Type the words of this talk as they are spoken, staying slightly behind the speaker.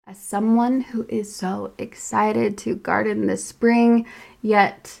As someone who is so excited to garden this spring,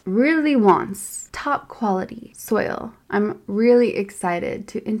 yet really wants top quality soil, I'm really excited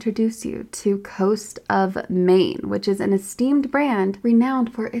to introduce you to Coast of Maine, which is an esteemed brand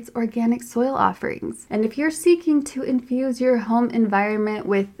renowned for its organic soil offerings. And if you're seeking to infuse your home environment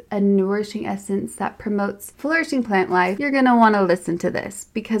with a nourishing essence that promotes flourishing plant life, you're going to want to listen to this,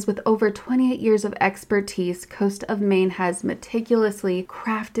 because with over 28 years of expertise, Coast of Maine has meticulously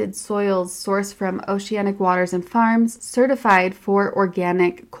crafted soils sourced from oceanic waters and farms, certified for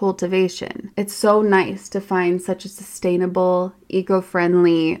organic cultivation. It's so nice to find such a sustainable,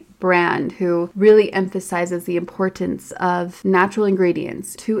 eco-friendly brand who really emphasizes the importance of natural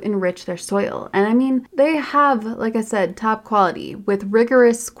ingredients to enrich their soil. And I mean, they have, like I said, top quality with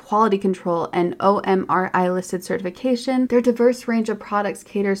rigorous quality control and OMRI listed certification. Their diverse range of products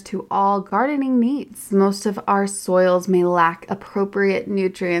caters to all gardening needs. Most of our soils may lack appropriate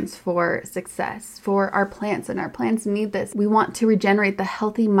nutrients for success for our plants, and our plants need this. We want to regenerate the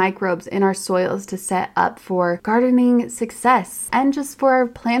healthy microbes in our soils to set up for gardening success and just for our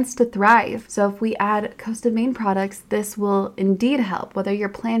plants to thrive. So if we add Coast of Maine products, this will indeed help. Whether you're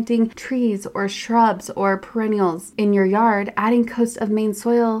planting trees or shrubs or perennials in your yard, adding Coast of Maine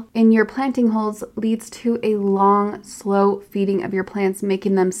soil in your planting holes leads to a long, slow feeding of your plants,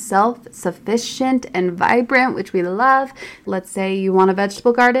 making them self-sufficient and vibrant, which we love. Let's say you want a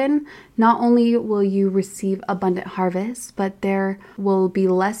vegetable garden. Not only will you receive abundant harvests, but there will be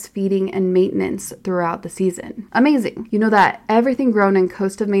less feeding and maintenance throughout the season. Amazing. You know that everything grown in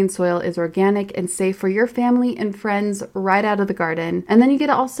Coast of Maine soil is organic and safe for your family and friends right out of the garden. And then you get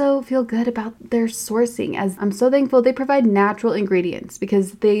to also feel good about their sourcing, as I'm so thankful they provide natural ingredients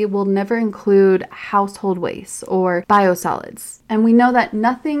because they will never include household waste or biosolids. And we know that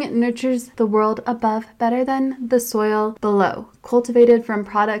nothing nurtures the world above better than the soil below, cultivated from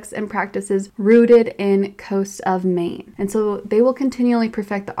products and practices rooted in Coast of Maine. And so they will continually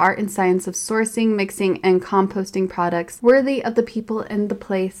perfect the art and science of sourcing, mixing, and composting products worthy of the people and the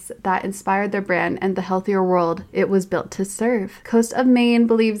place that inspired their brand and the healthier world it was built to serve. Coast of Maine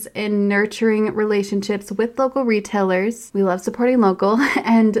believes in nurturing relationships with local retailers. We love supporting local,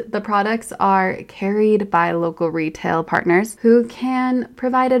 and the products are carried by local retail partners who can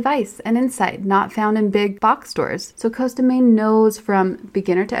provide advice and insight not found in big box stores. So Coast of Maine knows from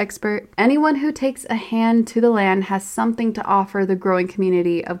beginner to expert, anyone who takes a hand to the land has something to offer the growing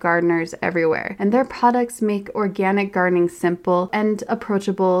community of gardeners everywhere. And their products make organic gardening simple and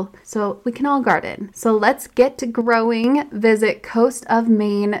approachable so we can all garden. So let's get to growing. Visit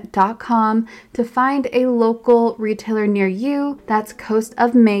coastofmaine.com to find a local retailer near you. That's Coast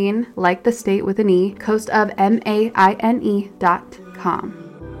of Maine, like the state with an E, coastofmaine.com.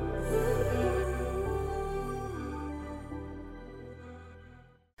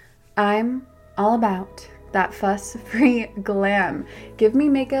 I'm all about that fuss-free glam. Give me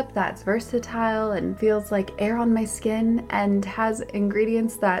makeup that's versatile and feels like air on my skin and has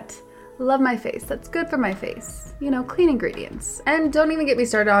ingredients that love my face, that's good for my face. You know, clean ingredients. And don't even get me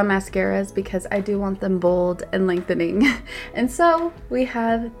started on mascaras because I do want them bold and lengthening. And so we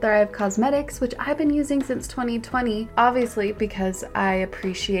have Thrive Causemetics, which I've been using since 2020, obviously because I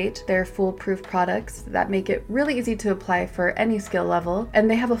appreciate their foolproof products that make it really easy to apply for any skill level. And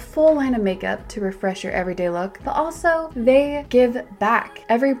they have a full line of makeup to refresh your everyday look, but also they give back.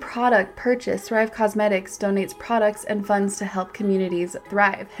 Every product purchased, Thrive Causemetics donates products and funds to help communities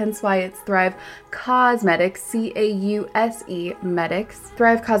thrive, hence why it's Thrive Causemetics, C-A-U-S-E Medics.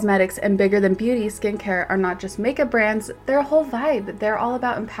 Thrive Causemetics and Bigger Than Beauty skincare are not just makeup brands, they're a whole vibe. They're all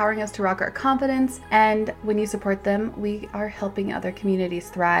about empowering us to rock our confidence, and when you support them, we are helping other communities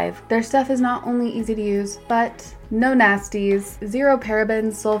thrive. Their stuff is not only easy to use, but no nasties, zero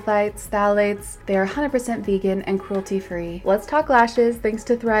parabens, sulfites, phthalates. They are 100% vegan and cruelty-free. Let's talk lashes. Thanks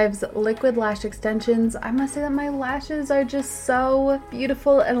to Thrive's liquid lash extensions, I must say that my lashes are just so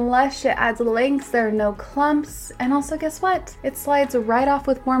beautiful and lush. It adds length, there are no clumps, and also guess what? It slides right off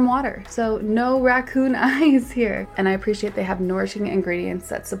with warm water, so no raccoon eyes here. And I appreciate they have nourishing ingredients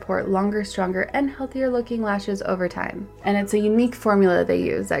that support longer, stronger, and healthier looking lashes over time. And it's a unique formula they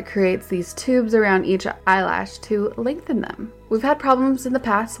use that creates these tubes around each eyelash to lengthen them. We've had problems in the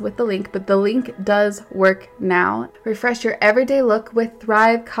past with the link, but the link does work now. Refresh your everyday look with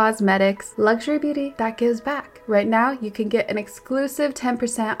Thrive Causemetics, luxury beauty that gives back. Right now, you can get an exclusive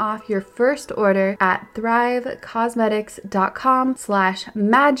 10% off your first order at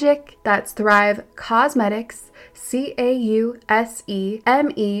thrivecausemetics.com/magic. That's Thrive Causemetics,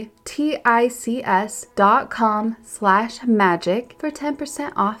 CAUSEMETICS.com/magic for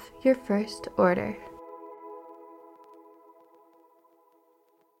 10% off your first order.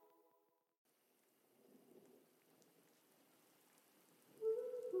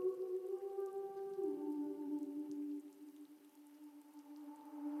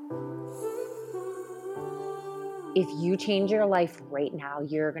 If you change your life right now,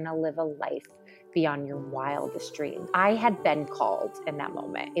 you're going to live a life beyond your wildest dreams. I had been called in that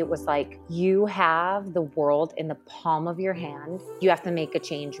moment. It was like, you have the world in the palm of your hand. You have to make a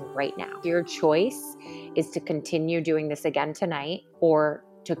change right now. Your choice is to continue doing this again tonight or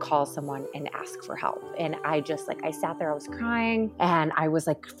to call someone and ask for help. And I sat there, I was crying, and I was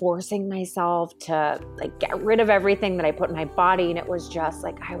forcing myself to get rid of everything that I put in my body. And it was just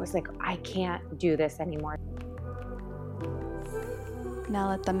I can't do this anymore. Now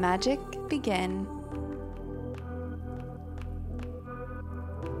let the magic begin.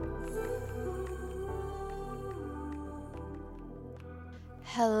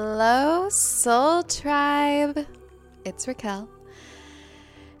 Hello, Soul Tribe. It's Raquel.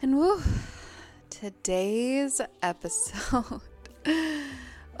 And today's episode,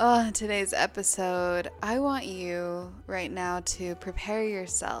 I want you right now to prepare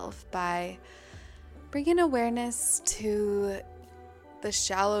yourself by bringing awareness to the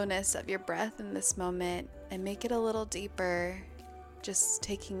shallowness of your breath in this moment and make it a little deeper. Just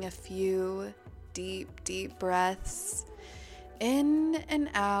taking a few deep breaths in and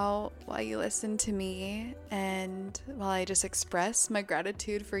out while you listen to me and while I just express my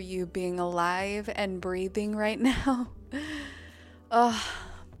gratitude for you being alive and breathing right now.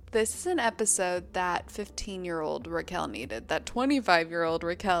 This is an episode that 15-year-old Raquel needed, that 25-year-old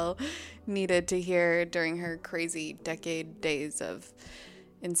Raquel needed to hear during her crazy decade days of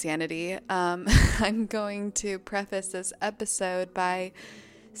insanity. I'm going to preface this episode by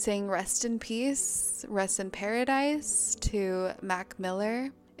saying rest in peace, rest in paradise to Mac Miller.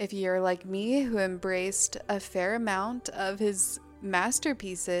 If you're like me, who embraced a fair amount of his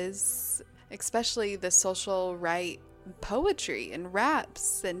masterpieces, especially the social right poetry and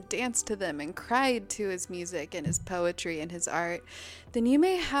raps, and danced to them and cried to his music and his poetry and his art, then you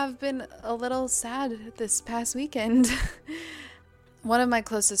may have been a little sad this past weekend. One of my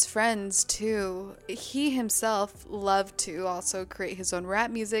closest friends too, he himself loved to also create his own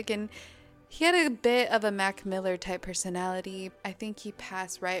rap music, and he had a bit of a Mac Miller type personality. I think he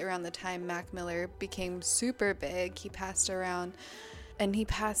passed right around the time Mac Miller became super big. He passed around, and he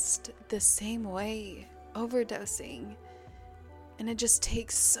passed the same way, overdosing. And it just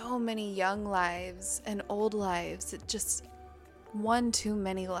takes so many young lives and old lives. It just one too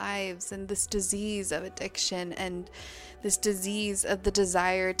many lives, and this disease of addiction and this disease of the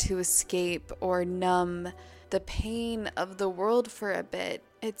desire to escape or numb the pain of the world for a bit.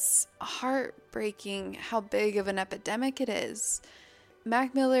 It's heartbreaking how big of an epidemic it is.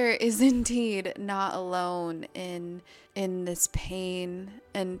 Mac Miller is indeed not alone in this pain,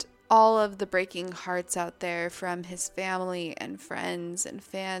 and all of the breaking hearts out there from his family and friends and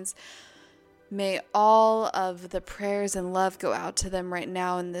fans. May all of the prayers and love go out to them right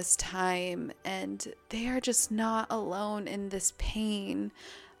now in this time, and they are just not alone in this pain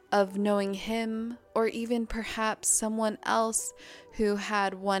of knowing him, or even perhaps someone else who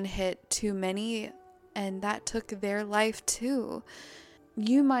had one hit too many and that took their life too.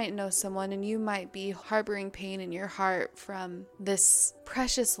 You might know someone, and you might be harboring pain in your heart from this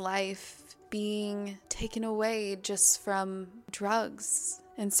precious life being taken away just from drugs.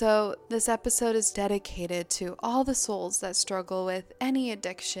 And so this episode is dedicated to all the souls that struggle with any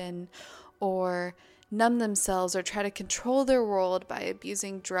addiction or numb themselves or try to control their world by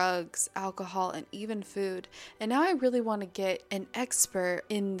abusing drugs, alcohol, and even food. And now I really want to get an expert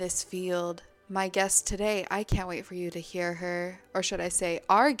in this field. My guest today, I can't wait for you to hear her, or should I say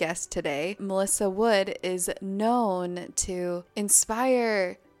our guest today, Melissa Wood, is known to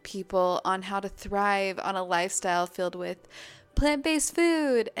inspire people on how to thrive on a lifestyle filled with plant-based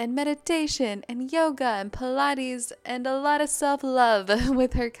food and meditation and yoga and Pilates and a lot of self-love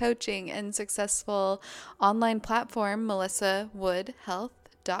with her coaching and successful online platform,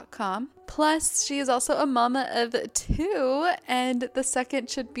 melissawoodhealth.com. Plus, she is also a mama of 2, and the second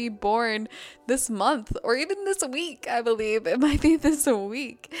should be born this month or even this week. I believe it might be this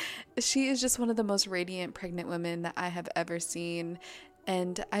week. She is just one of the most radiant pregnant women that I have ever seen.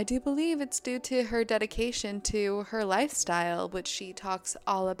 And I do believe it's due to her dedication to her lifestyle, which she talks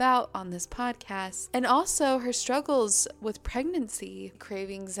all about on this podcast, and also her struggles with pregnancy,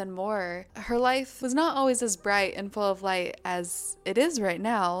 cravings, and more. Her life was not always as bright and full of light as it is right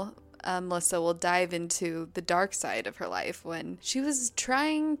now. Melissa will dive into the dark side of her life when she was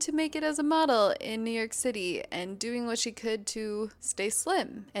trying to make it as a model in New York City and doing what she could to stay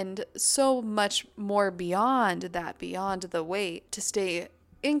slim, and so much more beyond that, beyond the weight, to stay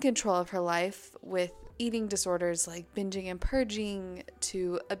in control of her life with eating disorders like binging and purging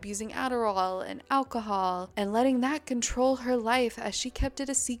to abusing Adderall and alcohol and letting that control her life as she kept it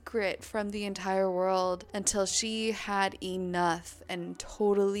a secret from the entire world until she had enough and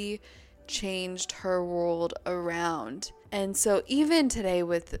totally changed her world around. And so even today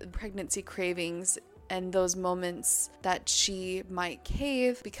with pregnancy cravings and those moments that she might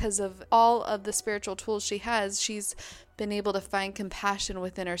cave, because of all of the spiritual tools she has, she's been able to find compassion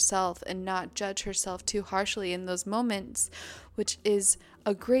within herself and not judge herself too harshly in those moments, which is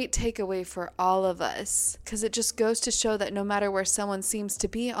a great takeaway for all of us, because it just goes to show that no matter where someone seems to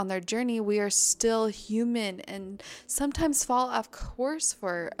be on their journey, we are still human and sometimes fall off course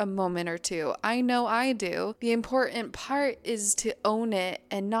for a moment or two. I know I do. The important part is to own it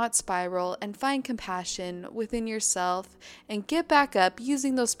and not spiral and find compassion within yourself and get back up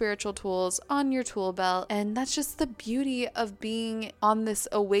using those spiritual tools on your tool belt. And that's just the beauty of being on this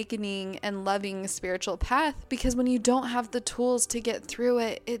awakening and loving spiritual path, because when you don't have the tools to get through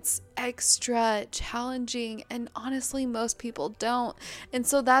it, it's extra challenging, and honestly most people don't. And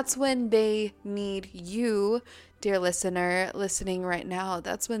so that's when they need you, dear listener, listening right now.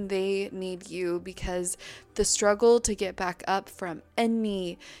 That's when they need you, because the struggle to get back up from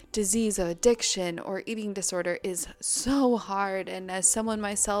any disease of addiction or eating disorder is so hard. And as someone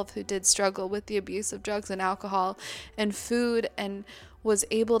myself who did struggle with the abuse of drugs and alcohol and food, and was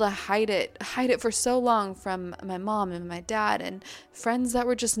able to hide it for so long from my mom and my dad and friends that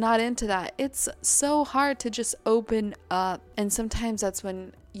were just not into that, it's so hard to just open up. And sometimes that's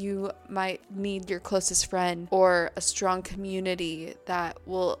when you might need your closest friend or a strong community that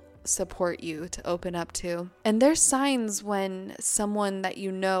will support you to open up to. And there's signs when someone that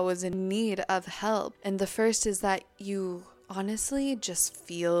you know is in need of help. And the first is that you honestly just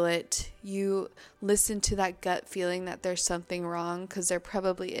feel it. You listen to that gut feeling that there's something wrong, because there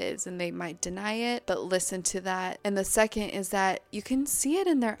probably is, and they might deny it, but listen to that. And the second is that you can see it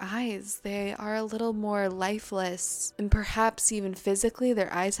in their eyes. They are a little more lifeless, and perhaps even physically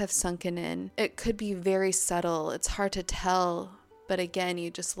their eyes have sunken in. It could be very subtle. It's hard to tell. But again,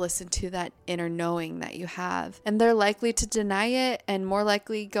 you just listen to that inner knowing that you have. And they're likely to deny it and more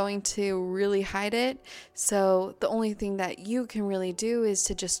likely going to really hide it. So the only thing that you can really do is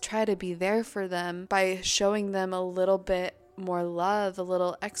to just try to be there for them by showing them a little bit more love, a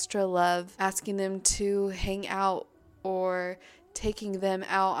little extra love, asking them to hang out or taking them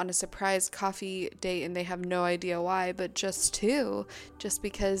out on a surprise coffee date and they have no idea why, but just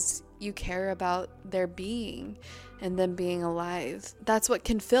because you care about their being and them being alive. That's what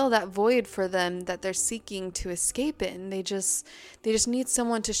can fill that void for them that they're seeking to escape in. They just need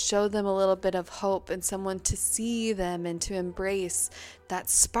someone to show them a little bit of hope and someone to see them and to embrace that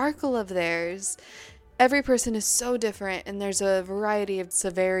sparkle of theirs. Every person is so different, and there's a variety of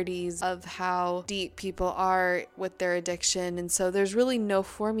severities of how deep people are with their addiction, and so there's really no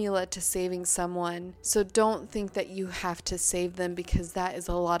formula to saving someone. So don't think that you have to save them, because that is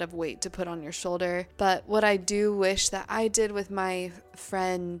a lot of weight to put on your shoulder. But what I do wish that I did with my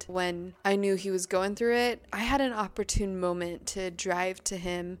friend when I knew he was going through it, I had an opportune moment to drive to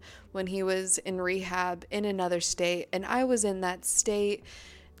him when he was in rehab in another state, and I was in that state.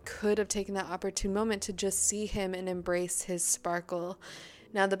 Could have taken that opportune moment to just see him and embrace his sparkle.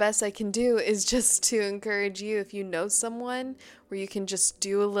 Now, the best I can do is just to encourage you, if you know someone where you can just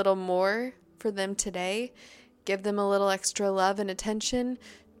do a little more for them today, give them a little extra love and attention,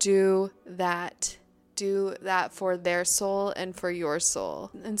 do that. Do that for their soul and for your soul.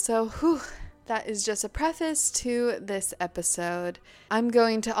 And so, that is just a preface to this episode. I'm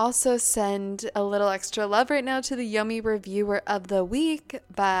going to also send a little extra love right now to the Yummy Reviewer of the Week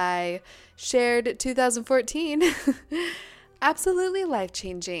by Shared 2014. Absolutely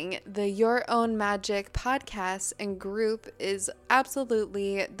life-changing. The Your Own Magic podcast and group is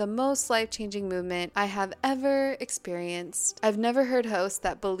absolutely the most life-changing movement I have ever experienced. I've never heard hosts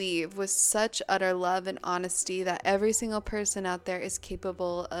that believe with such utter love and honesty that every single person out there is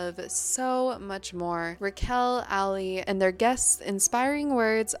capable of so much more. Raquel, Ali, and their guests' inspiring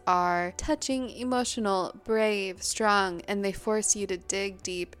words are touching, emotional, brave, strong, and they force you to dig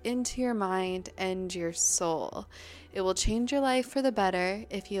deep into your mind and your soul. It will change your life for the better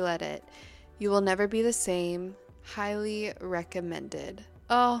if you let it. You will never be the same. Highly recommended.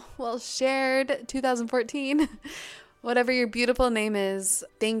 Oh, well, Shared 2014. Whatever your beautiful name is,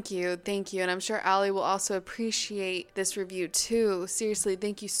 thank you. And I'm sure Ali will also appreciate this review too. Seriously,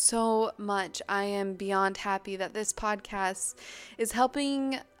 thank you so much. I am beyond happy that this podcast is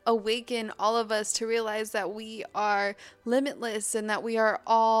helping awaken all of us to realize that we are limitless and that we are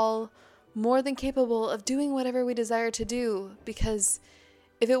all more than capable of doing whatever we desire to do, because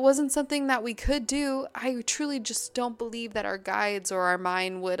if it wasn't something that we could do, I truly just don't believe that our guides or our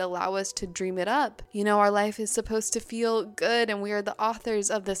mind would allow us to dream it up. You know, our life is supposed to feel good and we are the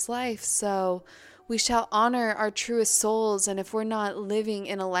authors of this life. So we shall honor our truest souls. And if we're not living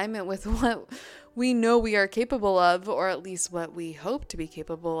in alignment with what we know we are capable of, or at least what we hope to be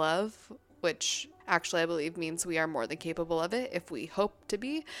capable of, which actually I believe means we are more than capable of it if we hope to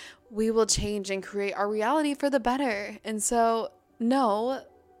be, we will change and create our reality for the better. And so, no,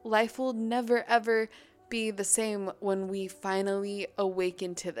 life will never ever be the same when we finally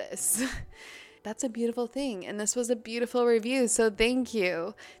awaken to this. That's a beautiful thing. And this was a beautiful review. So thank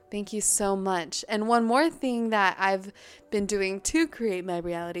you. Thank you so much. And one more thing that I've been doing to create my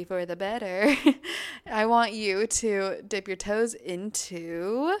reality for the better, I want you to dip your toes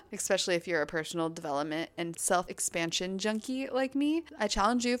into, especially if you're a personal development and self-expansion junkie like me, I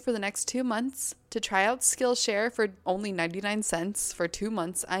challenge you for the next 2 months to try out Skillshare for only 99 cents for 2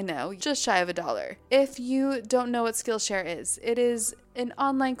 months. I know, just shy of $1. If you don't know what Skillshare is, it is an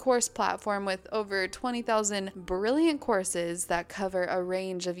online course platform with over 20,000 brilliant courses that cover a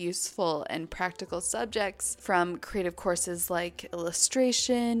range of useful and practical subjects, from creative courses like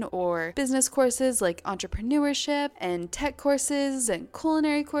illustration or business courses like entrepreneurship, and tech courses and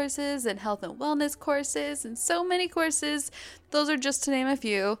culinary courses and health and wellness courses, and so many courses. Those are just to name a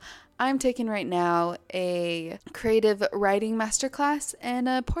few. I'm taking right now a creative writing masterclass and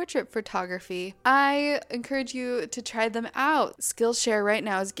a portrait photography. I encourage you to try them out. Skillshare right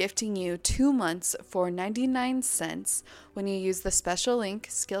now is gifting you 2 months for 99 cents when you use the special link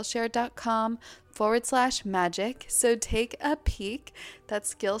skillshare.com/magic. So take a peek.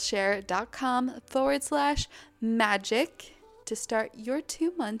 That's skillshare.com/magic to start your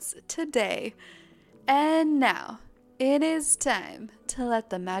 2 months today. And now, it is time to let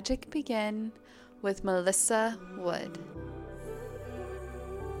the magic begin with Melissa Wood.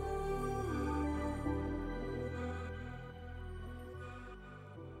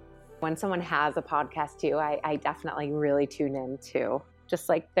 When someone has a podcast too, I definitely really tune in to just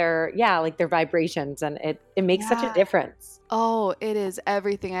like their vibrations, and it makes such a difference. Oh, it is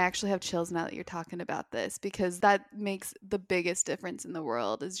everything. I actually have chills now that you're talking about this, because that makes the biggest difference in the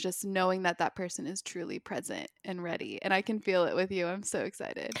world, is just knowing that that person is truly present and ready. And I can feel it with you. I'm so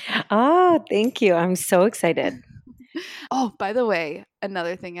excited. Oh, thank you. I'm so excited. Oh, by the way,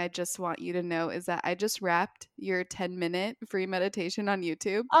 another thing I just want you to know is that I just wrapped your 10-minute free meditation on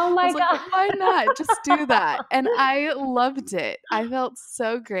YouTube. Oh my I was God. like, why not just do that? And I loved it. I felt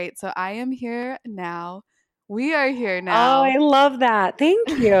so great. So I am here now. We are here now. Oh, I love that. Thank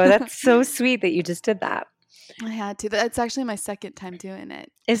you. That's so sweet that you just did that. I had to. That's actually my second time doing it.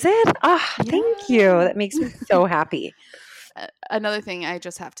 Is it? Oh, thank you. That makes me so happy. Another thing I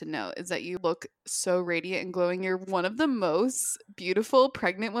just have to note is that you look so radiant and glowing. You're one of the most beautiful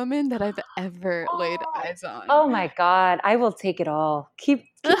pregnant women that I've ever laid eyes on. Oh my God. I will take it all. Keep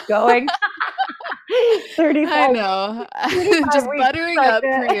going. 35. I know. Just buttering up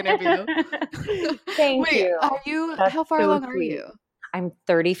pre-interview. Thank you. Wait, how far along are you? I'm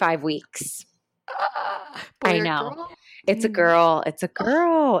 35 weeks. Boy I or know. girl? It's a girl. It's a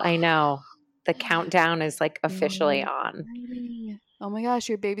girl. I know. The countdown is like officially on. Oh my gosh,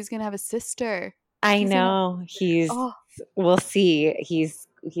 your baby's gonna have a sister. I know. We'll see. He's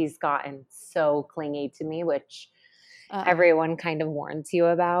gotten so clingy to me, which everyone kind of warns you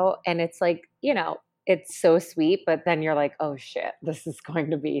about. And it's like, it's so sweet, but then you're like, oh shit, this is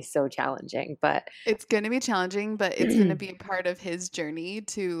going to be so challenging. But it's going to be challenging, but it's going to be a part of his journey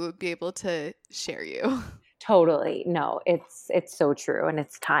to be able to share you. Totally. No, it's so true. And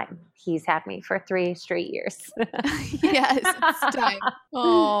it's time. He's had me for 3 straight years. Yes, it's time.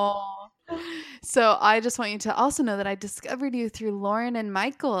 Oh. So I just want you to also know that I discovered you through Lauren and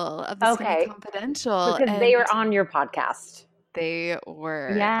Michael of the Skinny Confidential. Because they were on your podcast. They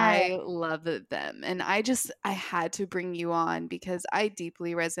were. Yeah. I love them. And I had to bring you on because I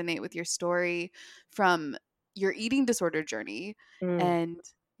deeply resonate with your story, from your eating disorder journey and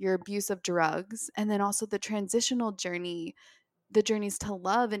your abuse of drugs, and then also the transitional journey, the journeys to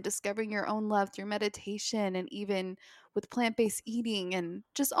love and discovering your own love through meditation, and even with plant-based eating, and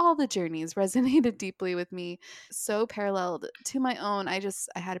just all the journeys resonated deeply with me. So paralleled to my own. I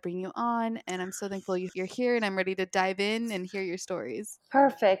had to bring you on, and I'm so thankful you're here, and I'm ready to dive in and hear your stories.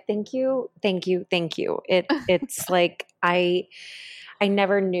 Perfect. Thank you. Thank you. Thank you. It's like, I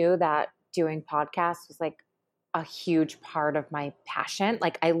never knew that doing podcasts was like a huge part of my passion.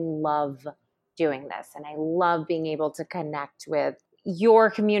 Like, I love doing this, and I love being able to connect with your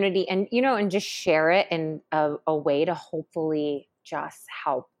community and, and just share it in a way to hopefully just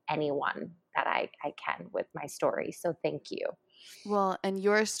help anyone that I can with my story. So thank you. Well, and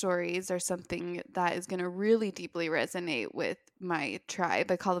your stories are something that is going to really deeply resonate with my tribe.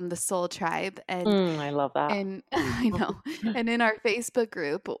 I call them the Soul Tribe. And I love that. I know. And in our Facebook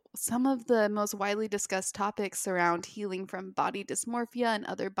group, some of the most widely discussed topics surround healing from body dysmorphia and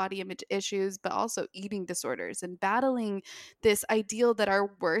other body image issues, but also eating disorders and battling this ideal that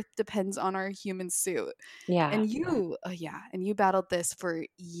our worth depends on our human suit. Yeah, And and you battled this for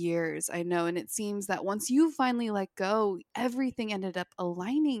years, I know. And it seems that once you finally let go, everything ended up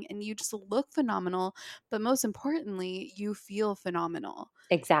aligning and you just look phenomenal. But most importantly, you feel phenomenal.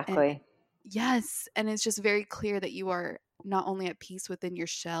 And exactly. yes, and it's just very clear that you are not only at peace within your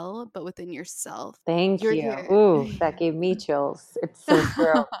shell, but within yourself. Thank You're you. here. Ooh, that gave me chills. It's so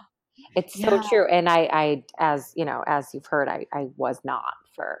true. It's so Yeah, true. And I, as you know, as you've heard, I was not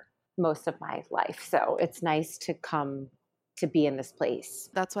for most of my life. So it's nice to come to be in this place.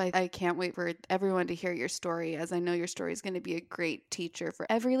 that's why I can't wait for everyone to hear your story, as I know your story is going to be a great teacher for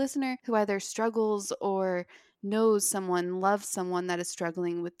every listener who either struggles or knows someone, loves someone that is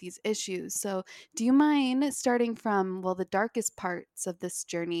struggling with these issues. So, do you mind starting from, well, the darkest parts of this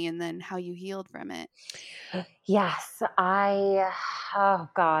journey and then how you healed from it? Yes, oh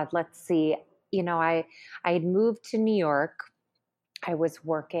God, let's see. I had moved to New York. I was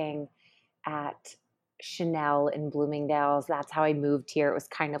working at Chanel in Bloomingdale's. That's how I moved here. It was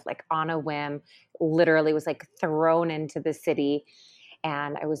kind of like on a whim, literally was like thrown into the city.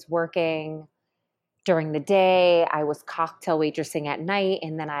 And I was working during the day. I was cocktail waitressing at night.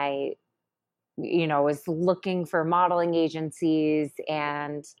 And then was looking for modeling agencies,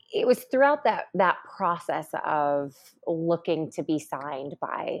 and it was throughout that process of looking to be signed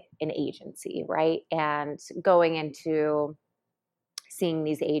by an agency, right? And going into seeing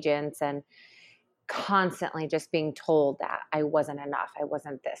these agents and constantly just being told that I wasn't enough. I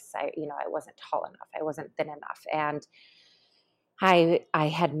wasn't this. I wasn't tall enough. I wasn't thin enough. And I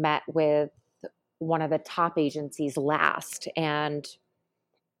had met with one of the top agencies last, and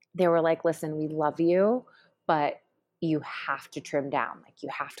they were like, listen, we love you, but you have to trim down. Like, you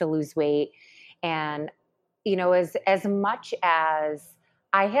have to lose weight. And, as much as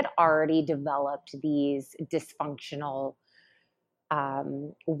I had already developed these dysfunctional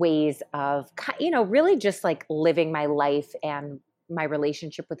ways of, really just like living my life and my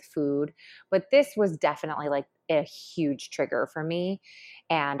relationship with food. But this was definitely like a huge trigger for me.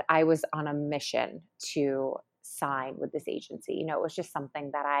 And I was on a mission to sign with this agency. It was just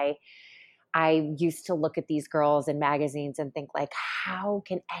something that I used to look at these girls in magazines and think like, how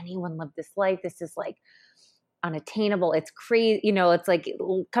can anyone live this life? This is like unattainable. It's crazy. It's like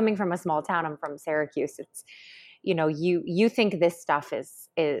coming from a small town. I'm from Syracuse. It's, you think this stuff is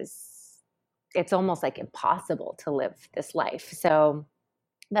it's almost like impossible to live this life. So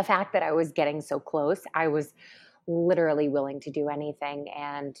the fact that I was getting so close, I was literally willing to do anything.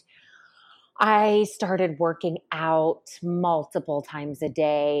 And I started working out multiple times a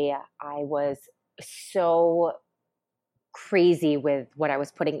day. I was so crazy with what I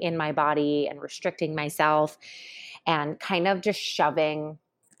was putting in my body and restricting myself and kind of just shoving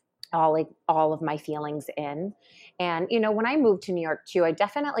all of my feelings in. And when I moved to New York too, I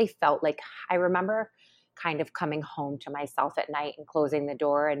definitely felt like, I remember kind of coming home to myself at night and closing the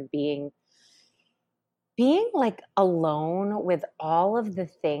door and being like alone with all of the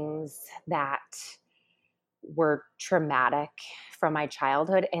things that were traumatic from my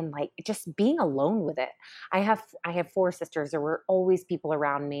childhood, and like just being alone with it. I have four sisters. There were always people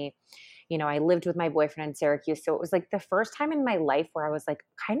around me. I lived with my boyfriend in Syracuse, so it was like the first time in my life where I was like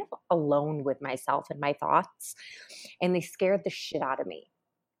kind of alone with myself and my thoughts, and they scared the shit out of me.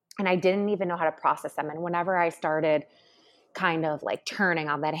 And I didn't even know how to process them. And whenever I started kind of like turning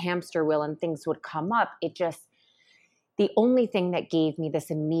on that hamster wheel and things would come up, the only thing that gave me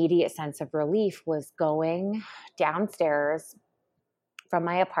this immediate sense of relief was going downstairs from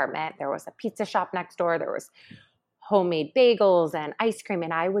my apartment. There was a pizza shop next door. There was homemade bagels and ice cream,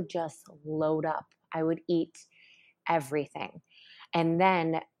 and I would just load up. I would eat everything. And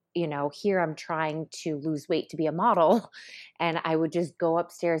then, here I'm trying to lose weight to be a model, and I would just go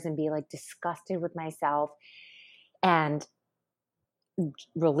upstairs and be like disgusted with myself and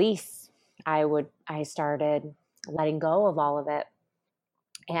release. I started letting go of all of it.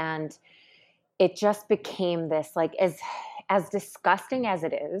 And it just became this, like, as disgusting as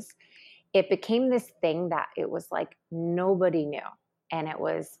it is, it became this thing that it was like nobody knew. And it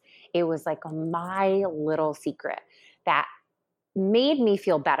was like my little secret that made me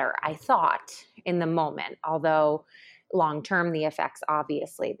feel better, I thought, in the moment. Although long term, the effects,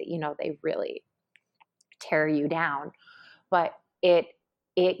 obviously, that they really tear you down. But it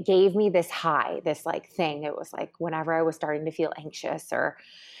it gave me this high, this like thing. It was like whenever I was starting to feel anxious or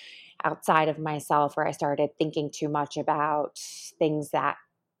outside of myself, or I started thinking too much about things that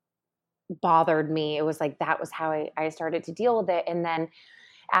bothered me, it was like that was how I started to deal with it. And then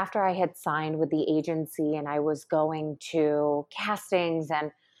after I had signed with the agency and I was going to castings,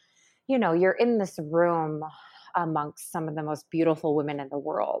 and you're in this room amongst some of the most beautiful women in the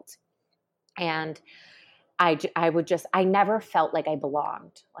world. And I never felt like I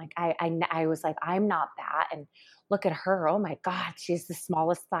belonged. Like I was like, I'm not that. And look at her. Oh my God, she's the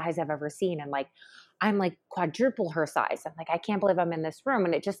smallest thighs I've ever seen. And like, I'm like quadruple her size. I'm like, I can't believe I'm in this room.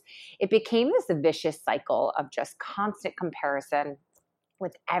 And it became this vicious cycle of just constant comparison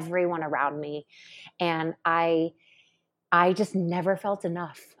with everyone around me. And I just never felt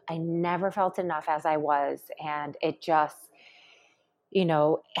enough. I never felt enough as I was. And it just,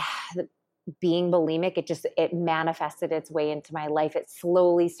 being bulimic, it manifested its way into my life. It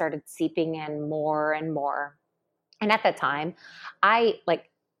slowly started seeping in more and more. And at that time, I like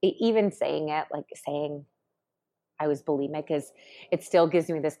even saying I was bulimic it still gives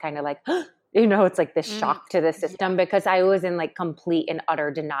me this kind of like, it's like this shock to the system, because I was in like complete and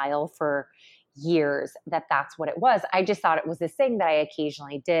utter denial for years that that's what it was. I just thought it was this thing that I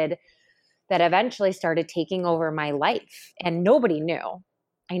occasionally did that eventually started taking over my life, and nobody knew.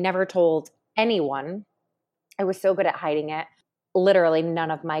 I never told anyone. I was so good at hiding it. Literally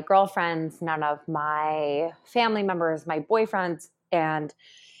none of my girlfriends, none of my family members, my boyfriends. And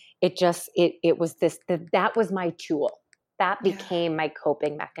it was that was my tool. That became my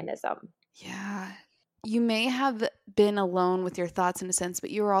coping mechanism. Yeah. You may have been alone with your thoughts in a sense,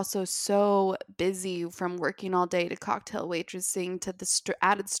 but you were also so busy, from working all day to cocktail waitressing to the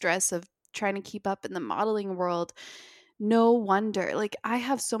added stress of trying to keep up in the modeling world. No wonder. Like, I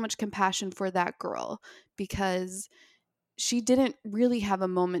have so much compassion for that girl, because she didn't really have a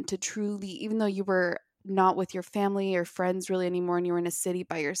moment to truly, even though you were not with your family or friends really anymore and you were in a city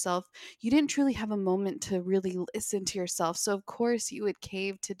by yourself, you didn't truly have a moment to really listen to yourself. So of course you would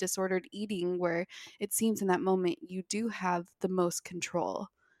cave to disordered eating, where it seems in that moment you do have the most control,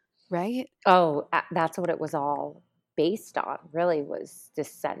 right? Oh, that's what it was all based on, really, was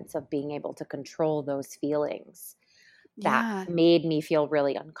this sense of being able to control those feelings that Yeah. made me feel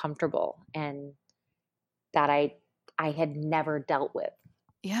really uncomfortable, and that I had never dealt with.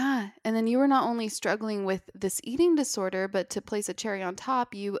 Yeah. And then you were not only struggling with this eating disorder, but to place a cherry on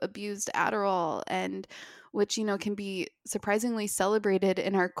top, you abused Adderall, and which, can be surprisingly celebrated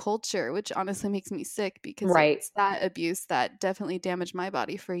in our culture, which honestly makes me sick, because Right. it's that abuse that definitely damaged my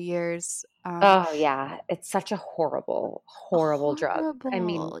body for years. Oh yeah. It's such a horrible, horrible drug. I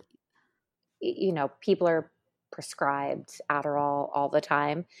mean, Horrible. people are prescribed Adderall all the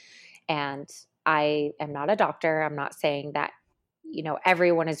time. And I am not a doctor. I'm not saying that,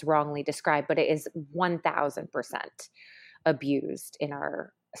 everyone is wrongly described, but it is 1000% abused in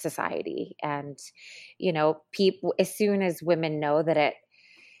our society. And, people, as soon as women know that it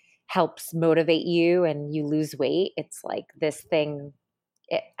helps motivate you and you lose weight, it's like this thing,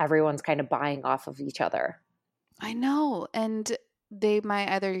 everyone's kind of buying off of each other. I know. And they might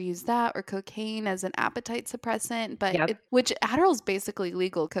either use that or cocaine as an appetite suppressant, but Yep. which Adderall's basically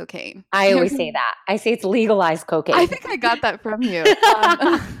legal cocaine. I always say that. I say it's legalized cocaine. I think I got that from you.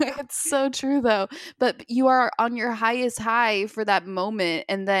 It's so true, though. But you are on your highest high for that moment,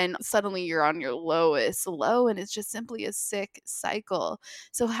 and then suddenly you're on your lowest low, and it's just simply a sick cycle.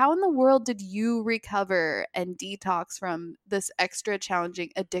 So, how in the world did you recover and detox from this extra challenging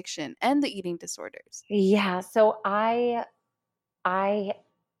addiction and the eating disorders? Yeah. So I it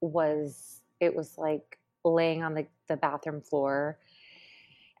was like laying on the bathroom floor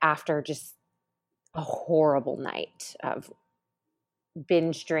after just a horrible night of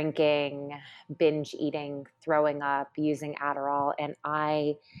binge drinking, binge eating, throwing up, using Adderall. And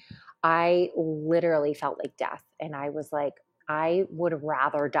I literally felt like death. And I was like, I would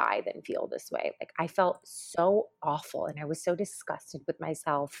rather die than feel this way. Like, I felt so awful and I was so disgusted with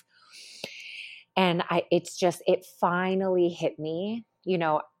myself. And it finally hit me.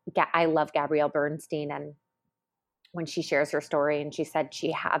 I love Gabrielle Bernstein, and when she shares her story, and she said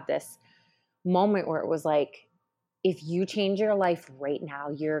she had this moment where it was like, if you change your life right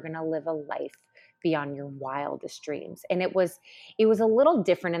now, you're going to live a life beyond your wildest dreams. And it was a little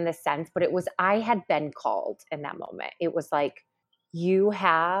different in this sense, but I had been called in that moment. It was like, you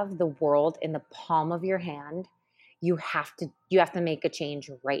have the world in the palm of your hand. You have to make a change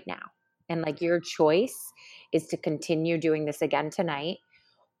right now. And like, your choice is to continue doing this again tonight,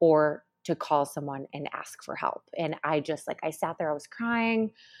 or to call someone and ask for help. And I sat there, I was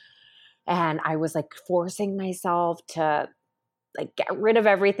crying, and I was like forcing myself to like get rid of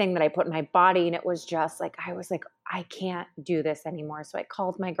everything that I put in my body. And it was just like, I was like, I can't do this anymore. So I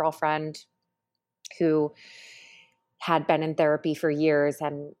called my girlfriend who had been in therapy for years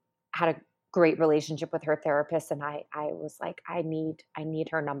and had a great relationship with her therapist. And I was like, I need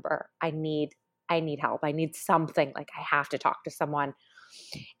her number. I need help. I need something. Like, I have to talk to someone.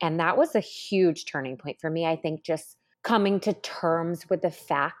 And that was a huge turning point for me. I think just coming to terms with the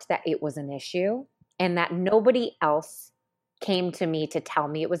fact that it was an issue and that nobody else came to me to tell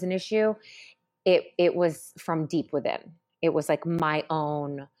me it was an issue. It was from deep within. It was like my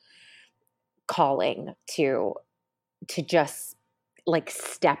own calling to just like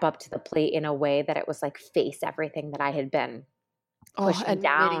step up to the plate in a way that it was like face everything that I had been pushing admitting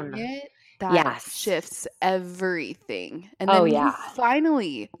down. it, that Yes. shifts everything. And Oh, then yeah.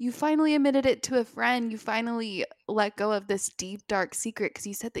 you finally admitted it to a friend. You finally let go of this deep, dark secret because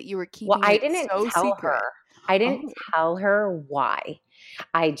you said that you were keeping Well, I it didn't so tell secret. her. I didn't Oh. tell her why.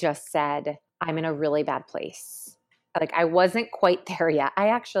 I just said, I'm in a really bad place. Like, I wasn't quite there yet. I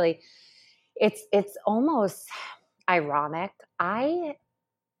actually, it's almost ironic. I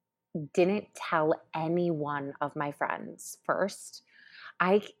didn't tell any one of my friends first.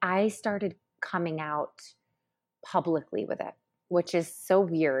 I started coming out publicly with it, which is so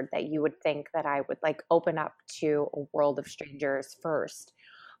weird that you would think that I would like open up to a world of strangers first.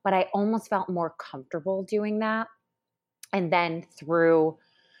 But I almost felt more comfortable doing that. And then through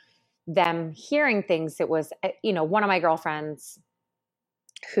them hearing things, it was, one of my girlfriends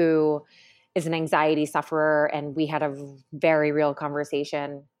who is an anxiety sufferer, and we had a very real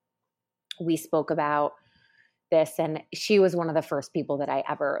conversation. We spoke about this, and she was one of the first people that I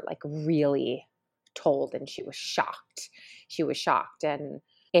ever like really told, and she was shocked. And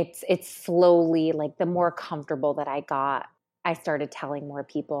it's slowly, like, the more comfortable that I got, I started telling more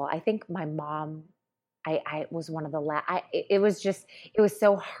people. I think my mom, I was one of the it was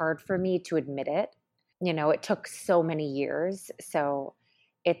so hard for me to admit it. It took so many years. So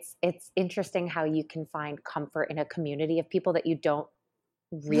it's interesting how you can find comfort in a community of people that you don't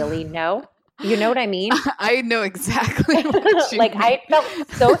really know. You know what I mean? I know exactly what you like mean. I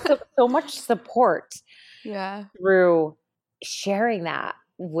felt so much support through sharing that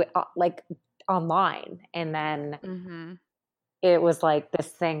like online. And then it was like this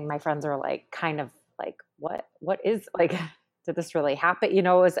thing, my friends are like, kind of like, what is, like, did this really happen?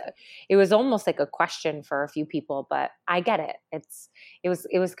 It was almost like a question for a few people, but I get it. It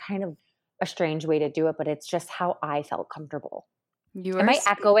was kind of a strange way to do it, but it's just how I felt comfortable. Am I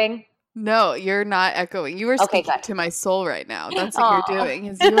echoing? No, you're not echoing. You are Okay, speaking good. to my soul right now. That's what you're doing,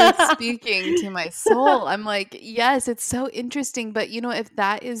 is you are speaking to my soul. I'm like, yes, it's so interesting. But if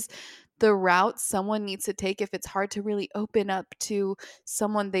that is the route someone needs to take, if it's hard to really open up to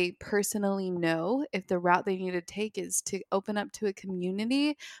someone they personally know, if the route they need to take is to open up to a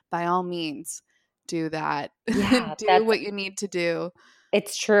community, by all means, do that. Yeah, Do what you need to do.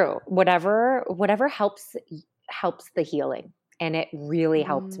 It's true. Whatever helps the healing. And it really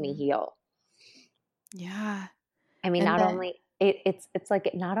helped me heal. Yeah. I mean, And not then, only it's like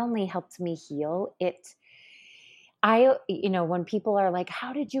it not only helped me heal, when people are like,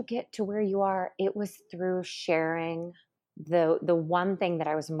 how did you get to where you are? It was through sharing the one thing that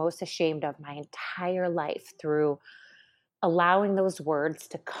I was most ashamed of my entire life, through allowing those words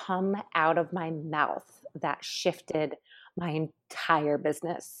to come out of my mouth that shifted my entire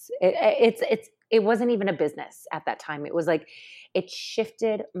business. It wasn't even a business at that time. It was like, it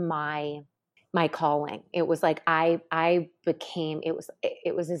shifted my calling. It was like I became, it was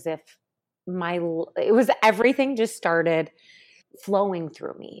as if it was everything just started flowing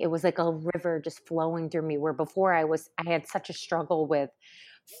through me. It was like a river just flowing through me, where before I had such a struggle with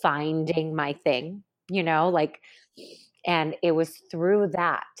finding my thing, like, and it was through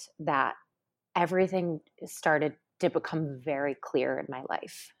that everything started to become very clear in my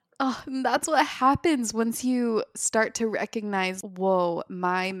life. oh, that's what happens once you start to recognize, whoa,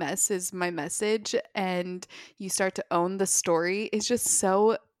 my mess is my message, and you start to own the story. It's just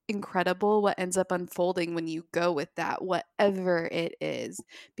so incredible what ends up unfolding when you go with that, whatever it is.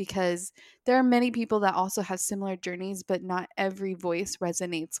 Because there are many people that also have similar journeys, but not every voice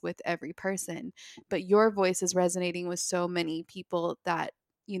resonates with every person. But your voice is resonating with so many people that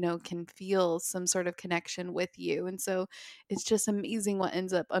can feel some sort of connection with you. And so it's just amazing what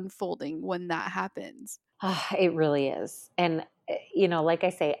ends up unfolding when that happens. It really is. And, like I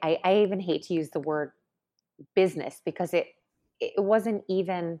say, I even hate to use the word business, because it wasn't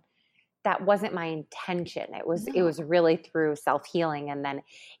even, that wasn't my intention. It was really through self-healing. And then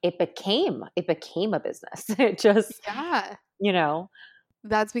it became a business. It just, Yeah.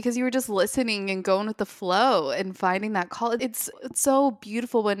 That's because you were just listening and going with the flow and finding that call. It's so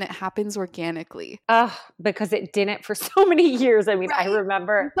beautiful when it happens organically. Because it didn't for so many years. I mean, I Right. You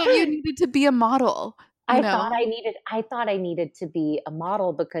remember thought you needed to be a model, you know? I thought I needed to be a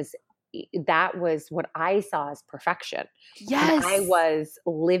model because that was what I saw as perfection. And I Yes. was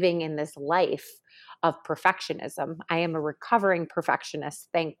living in this life of perfectionism. I am a recovering perfectionist,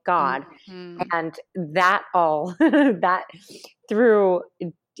 thank God. Mhm. And that all that through,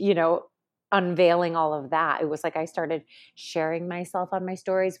 you know, unveiling all of that, it was like I started sharing myself on my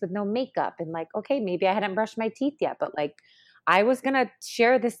stories with no makeup and like, okay, maybe I hadn't brushed my teeth yet, but like I was going to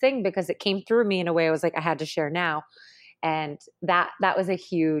share this thing because it came through me in a way I was like I had to share now. And that was a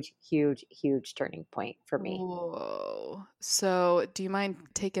huge, huge, huge turning point for me. Whoa. So, do you mind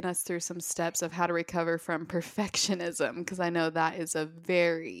taking us through some steps of how to recover from perfectionism? Because I know that is a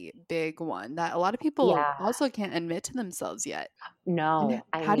very big one that a lot of people Yeah. also can't admit to themselves yet. And No,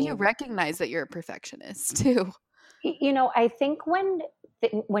 I how do you mean, recognize that you're a perfectionist too? I think when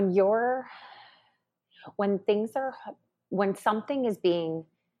you're when things are when something is being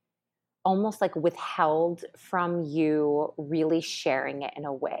almost like withheld from you really sharing it in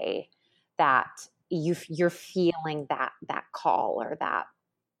a way that you're feeling that call, or that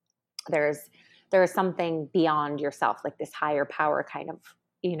there's there's something beyond yourself, like this higher power kind of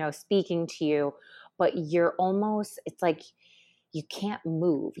speaking to you, but you're almost, it's like you can't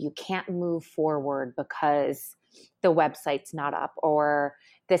move forward because the website's not up, or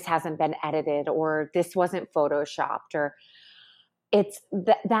this hasn't been edited, or this wasn't photoshopped, or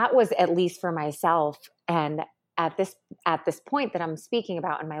that was, at least for myself. And at this point that I'm speaking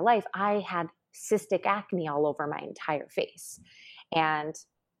about in my life, I had cystic acne all over my entire face, and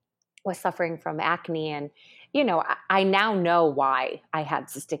was suffering from acne. And I now know why I had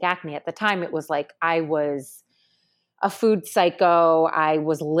cystic acne. At the time, it was like I was a food psycho. I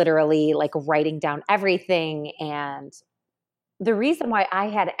was literally like writing down everything. And the reason why I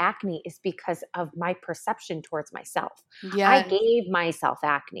had acne is because of my perception towards myself. I Yes. gave myself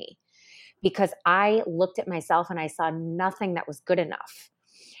acne because I looked at myself and I saw nothing that was good enough.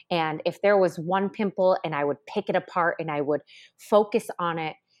 And if there was one pimple, and I would pick it apart and I would focus on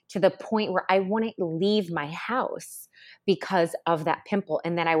it to the point where I wouldn't leave my house because of that pimple.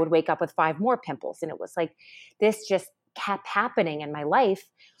 And then I would wake up with 5 more pimples. And it was like, this just kept happening in my life.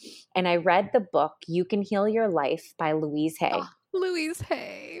 And I read the book, You Can Heal Your Life by Louise Oh, Hay. Louise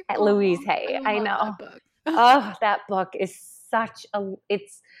Hay. Louise Oh, I Hay, I love know. that book. Oh, that book is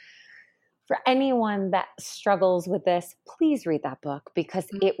it's for anyone that struggles with this, please read that book, because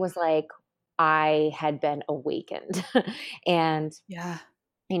Mm, it was like I had been awakened. And yeah.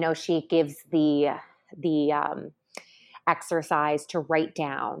 she gives the exercise to write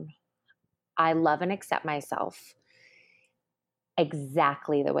down, I love and accept myself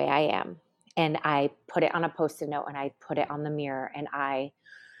exactly the way I am. And I put it on a post-it note and I put it on the mirror, and I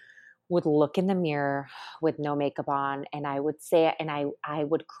would look in the mirror with no makeup on, and I would say it, and I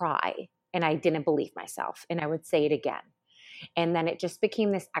would cry, and I didn't believe myself, and I would say it again. And then it just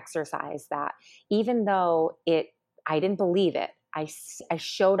became this exercise that, even though I didn't believe it, I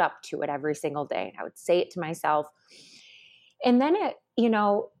showed up to it every single day, and I would say it to myself. And then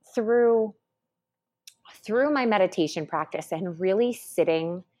through my meditation practice and really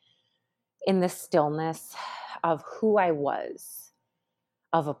sitting in the stillness of who I was,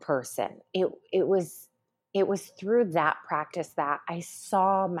 of a person, it was through that practice that I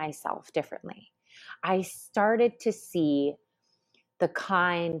saw myself differently. I started to see the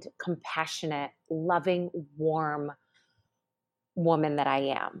kind, compassionate, loving, warm woman that I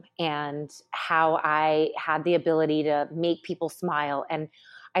am, and how I had the ability to make people smile. And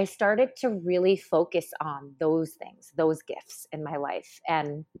I started to really focus on those things, those gifts in my life.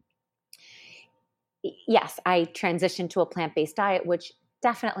 And yes, I transitioned to a plant-based diet, which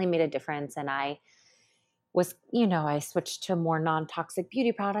definitely made a difference. And I switched to more non-toxic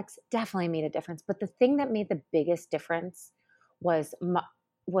beauty products, definitely made a difference. But the thing that made the biggest difference was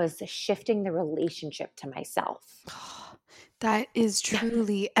shifting the relationship to myself. That is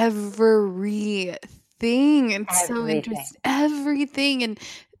truly everything. It's so Everything. interesting. Everything. And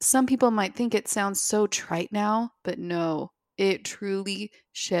some people might think it sounds so trite now, but no, it truly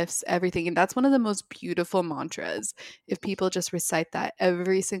shifts everything. And that's one of the most beautiful mantras. If people just recite that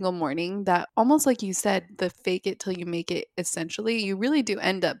every single morning, that almost like you said, the fake it till you make it, essentially, you really do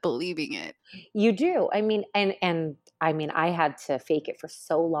end up believing it. You do. I mean, and I mean, I had to fake it for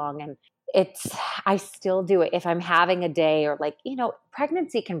so long, and it's I still do it if I'm having a day, or like,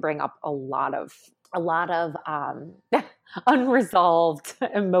 pregnancy can bring up a lot of unresolved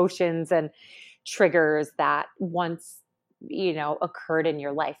emotions and triggers that once occurred in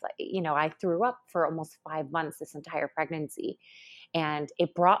your life. Like, I threw up for almost 5 months this entire pregnancy. And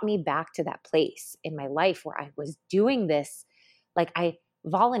it brought me back to that place in my life where I was doing this, like I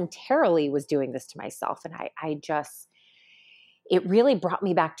voluntarily was doing this to myself. And it really brought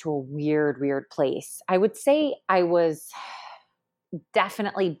me back to a weird, weird place. I would say I was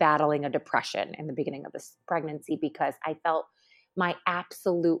definitely battling a depression in the beginning of this pregnancy because I felt my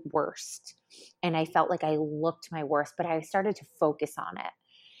absolute worst. And I felt like I looked my worst, but I started to focus on it.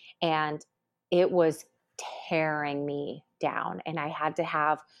 And it was tearing me down. And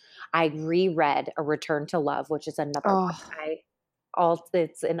I reread A Return to Love, which is another book.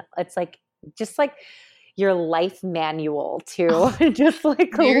 It's like, just like your life manual to just like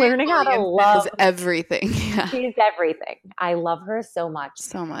Mary learning how to Williams love. is everything. Yeah. She's everything. I love her so much.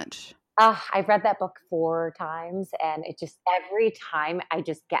 So much. I've read that book 4 times, and it just, every time I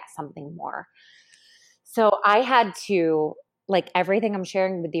just get something more. So I had to, like everything I'm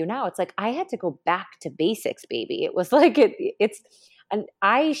sharing with you now, it's like I had to go back to basics, baby. It was like and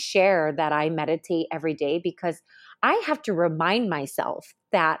I share that I meditate every day because I have to remind myself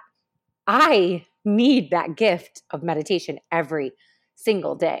that I need that gift of meditation every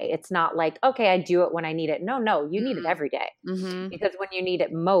single day. It's not like, okay, I do it when I need it. No, you need it every day. Mm-hmm. Because when you need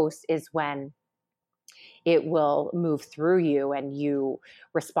it most is when it will move through you and you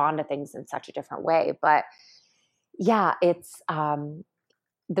respond to things in such a different way. But yeah, it's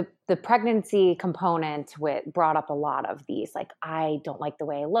the pregnancy component brought up a lot of these, like, I don't like the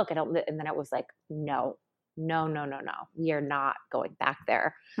way I look. And then it was like, no. We are not going back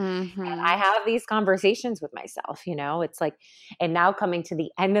there. Mm-hmm. And I have these conversations with myself, it's like, and now coming to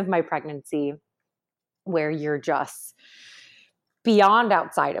the end of my pregnancy where you're just beyond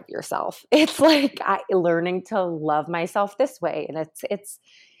outside of yourself. It's like learning to love myself this way. And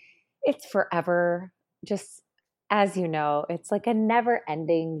it's forever, just, as you know, it's like a never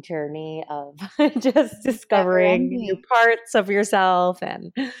ending journey of just discovering new parts of yourself.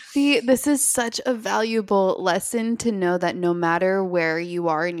 And see, this is such a valuable lesson to know that no matter where you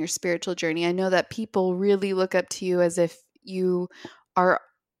are in your spiritual journey, I know that people really look up to you as if you are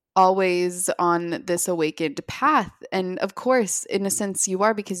always on this awakened path. And of course, in a sense, you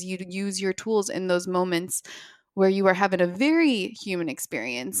are, because you use your tools in those moments where you are having a very human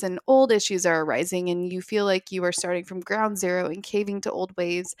experience and old issues are arising and you feel like you are starting from ground zero and caving to old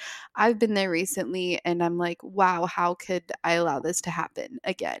ways. I've been there recently and I'm like, wow, how could I allow this to happen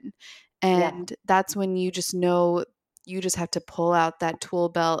again? And that's when you just know you just have to pull out that tool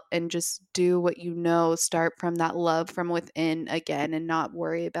belt and just do what you know, start from that love from within again and not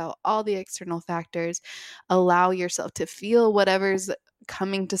worry about all the external factors. Allow yourself to feel whatever's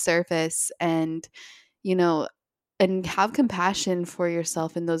coming to surface and and have compassion for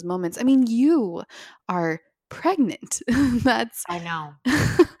yourself in those moments. I mean, you are pregnant. I know.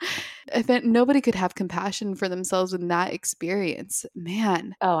 Nobody could have compassion for themselves in that experience,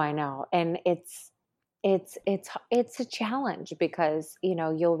 man. Oh, I know. And it's a challenge because,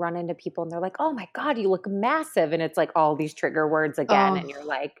 you'll run into people and they're like, oh my God, you look massive. And it's like all these trigger words again. And you're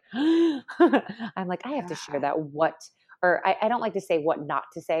like, I'm like, I have to share that or I don't like to say what not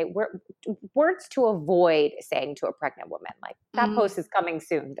to say. Words to avoid saying to a pregnant woman. Like that post is coming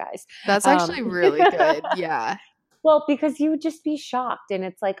soon, guys. That's actually really good. Yeah. Well, because you would just be shocked. And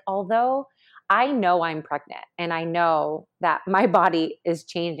it's like, although I know I'm pregnant and I know that my body is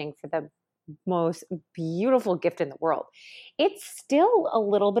changing for the most beautiful gift in the world, it's still a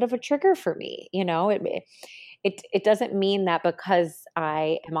little bit of a trigger for me. It doesn't mean that because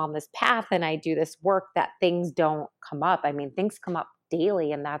I am on this path and I do this work that things don't come up. I mean, things come up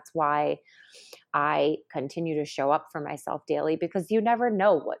daily, and that's why I continue to show up for myself daily, because you never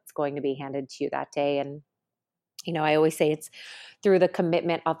know what's going to be handed to you that day. And I always say it's through the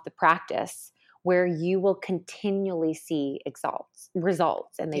commitment of the practice where you will continually see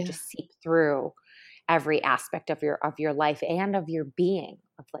results, and they just seep through every aspect of your life and of your being,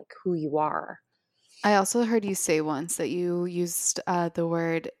 of like who you are. I also heard you say once that you used the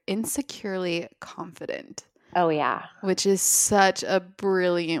word insecurely confident. Oh, yeah. Which is such a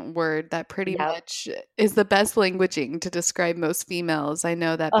brilliant word that pretty much is the best languaging to describe most females I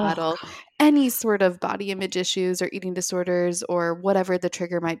know that battle any sort of body image issues or eating disorders or whatever the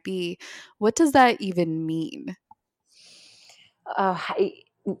trigger might be. What does that even mean?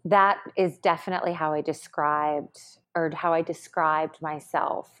 That is definitely how I described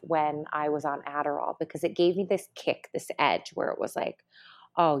myself when I was on Adderall, because it gave me this kick, this edge where it was like,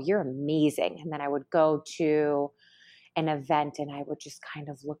 oh, you're amazing. And then I would go to an event and I would just kind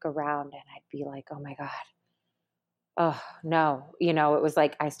of look around and I'd be like, oh my God, oh no. It was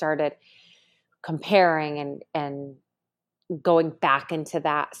like I started comparing and going back into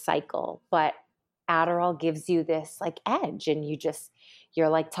that cycle. But Adderall gives you this like edge, and you're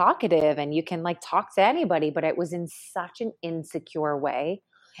like talkative and you can like talk to anybody, but it was in such an insecure way.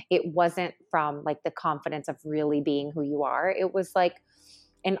 It wasn't from like the confidence of really being who you are. It was like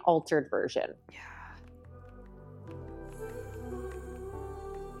an altered version.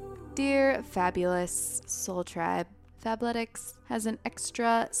 Dear fabulous Soul Tribe, Fabletics has an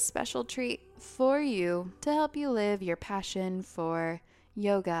extra special treat for you to help you live your passion for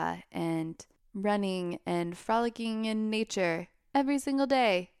yoga and running and frolicking in nature every single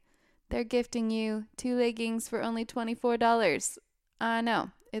day. They're gifting you 2 leggings for only $24. I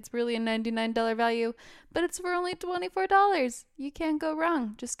know, it's really a $99 value, but it's for only $24. You can't go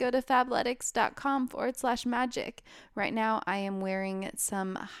wrong. Just go to fabletics.com/magic. Right now, I am wearing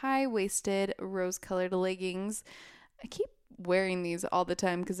some high-waisted rose-colored leggings. I keep wearing these all the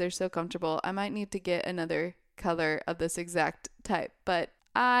time because they're so comfortable. I might need to get another color of this exact type, but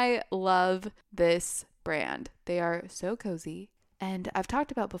I love this brand. They are so cozy. And I've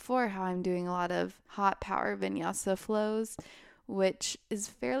talked about before how I'm doing a lot of hot power vinyasa flows, which is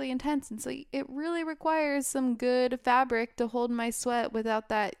fairly intense. And so it really requires some good fabric to hold my sweat without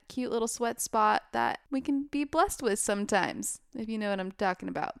that cute little sweat spot that we can be blessed with sometimes, if you know what I'm talking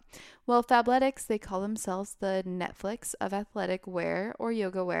about. Well, Fabletics, they call themselves the Netflix of athletic wear or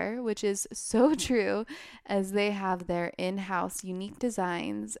yoga wear, which is so true, as they have their in-house unique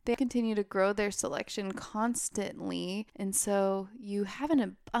designs. They continue to grow their selection constantly, and so you have an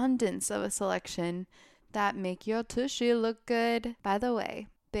abundance of a selection that make your tushy look good. By the way,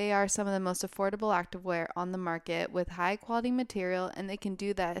 they are some of the most affordable activewear on the market with high quality material, and they can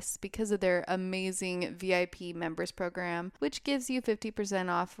do this because of their amazing VIP members program, which gives you 50%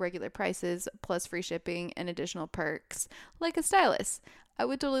 off regular prices plus free shipping and additional perks like a stylist. I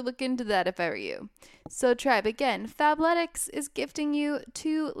would totally look into that if I were you. So Tribe, again, Fabletics is gifting you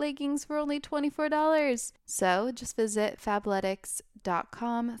 2 leggings for only $24. So just visit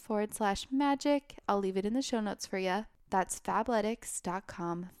fabletics.com/magic. I'll leave it in the show notes for you. That's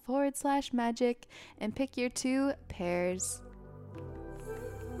fabletics.com/magic and pick your 2 pairs.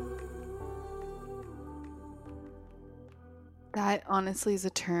 That honestly is a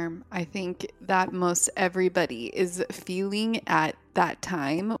term I think that most everybody is feeling at that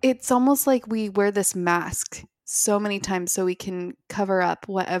time. It's almost like we wear this mask so many times so we can cover up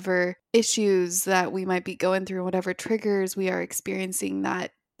whatever issues that we might be going through, whatever triggers we are experiencing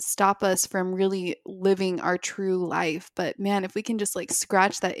that stop us from really living our true life. But man, if we can just like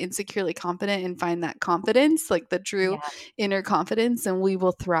scratch that insecurely confident and find that confidence, like the true inner confidence, and we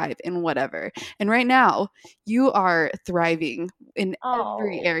will thrive in whatever. And right now, you are thriving in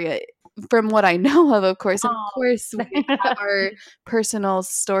every area. From what I know of course. And of course, we have our personal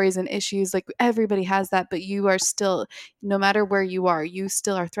stories and issues. Like everybody has that, but you are still, no matter where you are, you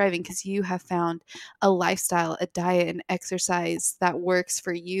still are thriving because you have found a lifestyle, a diet, and exercise that works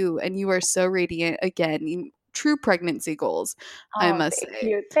for you. And you are so radiant. Again, true pregnancy goals, I must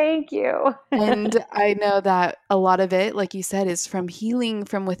say. Thank you. And I know that a lot of it, like you said, is from healing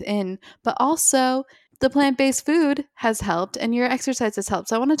from within, but also the plant-based food has helped and your exercise has helped.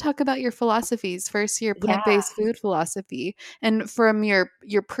 So I want to talk about your philosophies. First, your plant-based food philosophy, and from your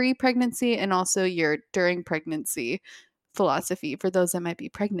pre-pregnancy and also your during pregnancy philosophy for those that might be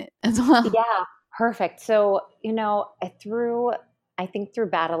pregnant as well. Yeah, perfect. So, I think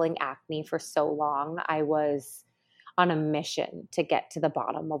through battling acne for so long, I was on a mission to get to the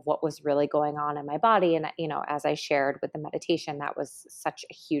bottom of what was really going on in my body. And, as I shared with the meditation, that was such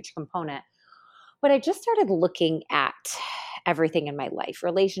a huge component. But I just started looking at everything in my life,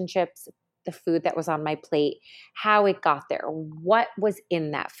 relationships, the food that was on my plate, how it got there, what was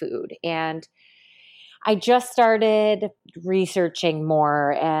in that food. And I just started researching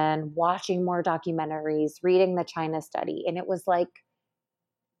more and watching more documentaries, reading the China study. And it was like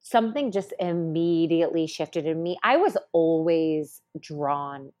something just immediately shifted in me. I was always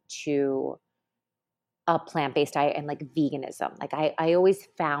drawn to a plant-based diet and like veganism. Like I always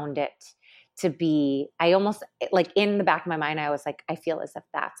found it to be, I almost like in the back of my mind, I was like, I feel as if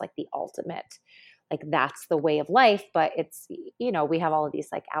that's like the ultimate, like that's the way of life. But it's, we have all of these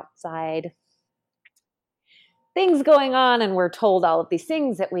like outside things going on, and we're told all of these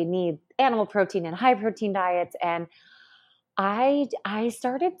things that we need animal protein and high protein diets. And I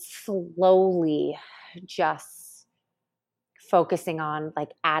started slowly just focusing on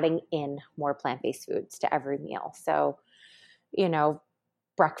like adding in more plant-based foods to every meal. So,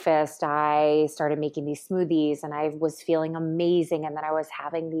 breakfast, I started making these smoothies and I was feeling amazing. And then I was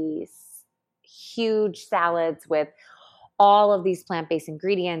having these huge salads with all of these plant-based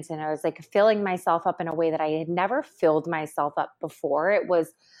ingredients, and I was like filling myself up in a way that I had never filled myself up before. It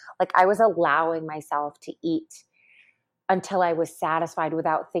was like I was allowing myself to eat until I was satisfied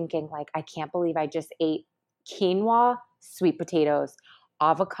without thinking like, I can't believe I just ate quinoa, sweet potatoes,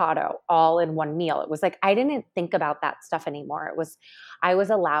 avocado all in one meal. It was like I didn't think about that stuff anymore. It was I was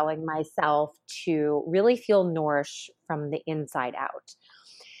allowing myself to really feel nourished from the inside out.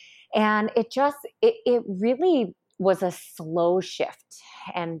 And it really was a slow shift.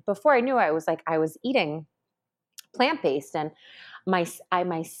 And before I knew it, I was like, I was eating plant-based, and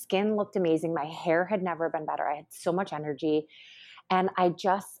my skin looked amazing. My hair had never been better. I had so much energy. And I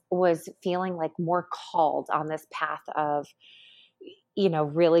just was feeling like more called on this path of,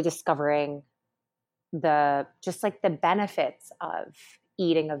 really discovering just like the benefits of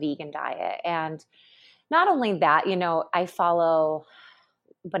eating a vegan diet. And not only that, I follow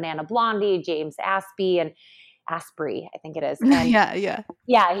Banana Blondie, James Aspie, and Asprey, I think it is. And Yeah.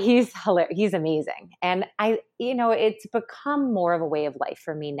 yeah, he's hilarious. He's amazing. And it's become more of a way of life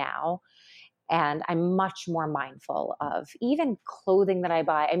for me now. And I'm much more mindful of even clothing that I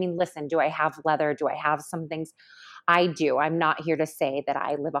buy. I mean, listen, do I have leather? Do I have some things? I do. I'm not here to say that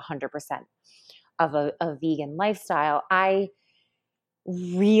I live 100% of a vegan lifestyle. I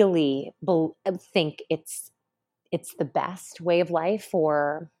really think it's the best way of life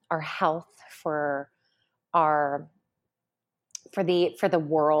for our health, for the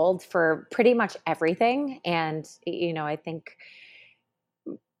world, for pretty much everything. And I think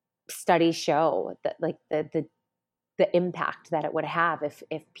studies show that like the impact that it would have if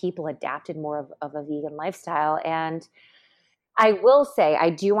people adapted more of a vegan lifestyle. And I will say, I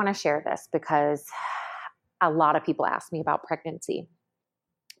do want to share this because a lot of people ask me about pregnancy.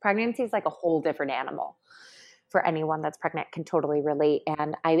 Pregnancy is like a whole different animal. For anyone that's pregnant can totally relate.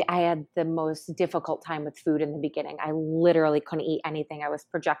 And I had the most difficult time with food in the beginning. I literally couldn't eat anything. I was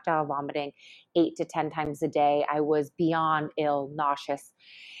projectile vomiting 8 to 10 times a day. I was beyond ill, nauseous,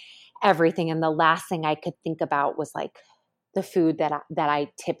 everything. And the last thing I could think about was like the food that I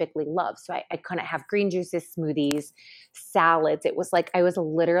typically love. So I couldn't have green juices, smoothies, salads. It was like I was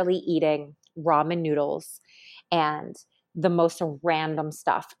literally eating ramen noodles and the most random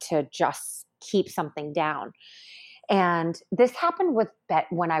stuff to just keep something down. And this happened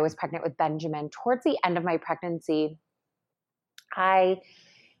when I was pregnant with Benjamin. Towards the end of my pregnancy, my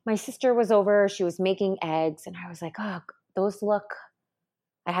sister was over, she was making eggs, and I was like, oh, those look,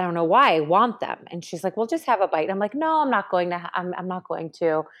 I don't know why I want them. And she's like, well, just have a bite. I'm like, no, I'm not going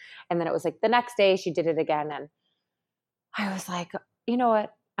to. And then it was like the next day she did it again. And I was like, you know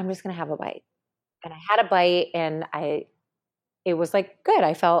what? I'm just going to have a bite. And I had a bite, and it was like good.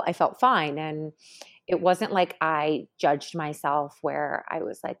 I felt fine. And it wasn't like I judged myself where I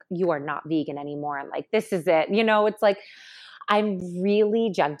was like, you are not vegan anymore. And like, this is it. It's like, I'm really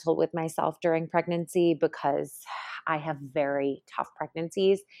gentle with myself during pregnancy because I have very tough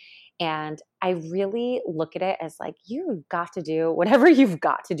pregnancies. And I really look at it as like, you've got to do whatever you've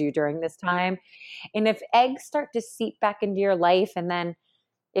got to do during this time. And if eggs start to seep back into your life, and then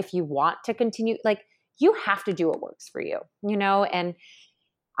if you want to continue, like, you have to do what works for you, and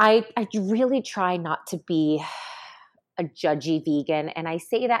I really try not to be a judgy vegan. And I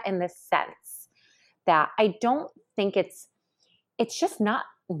say that in the sense that I don't think it's just not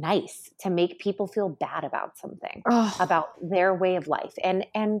nice to make people feel bad about something, about their way of life. And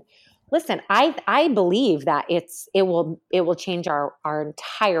listen, I believe that it will change our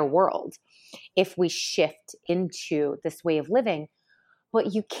entire world if we shift into this way of living.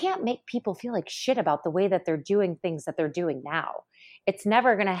 But you can't make people feel like shit about the way that they're doing things that they're doing now. It's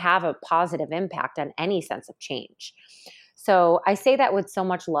never going to have a positive impact on any sense of change. So I say that with so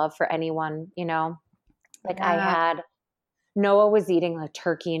much love for anyone, like Yeah. Noah was eating a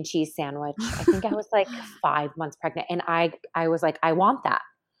turkey and cheese sandwich. I think I was like 5 months pregnant. And I was like, I want that.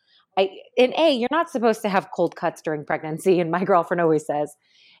 You're not supposed to have cold cuts during pregnancy. And my girlfriend always says,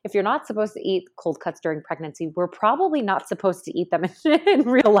 if you're not supposed to eat cold cuts during pregnancy, we're probably not supposed to eat them in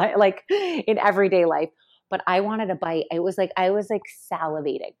real life, like in everyday life. But I wanted a bite. It was like, I was like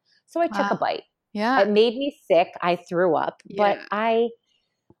salivating. So I took a Wow. bite. Yeah. It made me sick. I threw up, but Yeah. I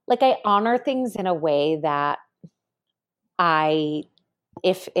honor things in a way that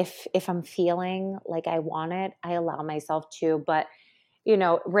if I'm feeling like I want it, I allow myself to. But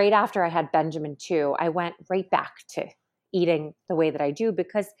right after I had Benjamin too, I went right back to eating the way that I do,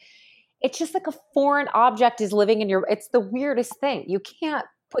 because it's just like a foreign object is living in it's the weirdest thing. You can't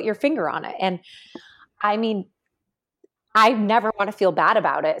put your finger on it. And I mean, I never want to feel bad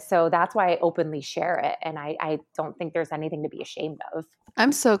about it. So that's why I openly share it. And I don't think there's anything to be ashamed of.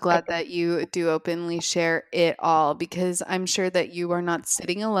 I'm so I glad think, that you do openly share it all because I'm sure that you are not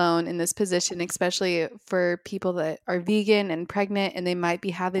sitting alone in this position, especially for people that are vegan and pregnant and they might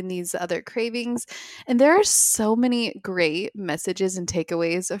be having these other cravings. And there are so many great messages and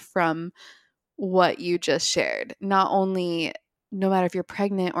takeaways from what you just shared. Not only no matter if you're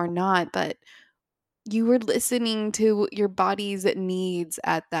pregnant or not, but you were listening to your body's needs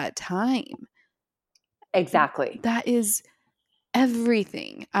at that time. exactly. That is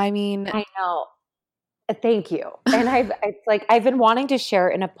everything. I mean, I know. Thank you. And it's like, I've been wanting to share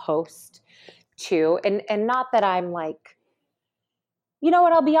in a post too. And not that I'm like, you know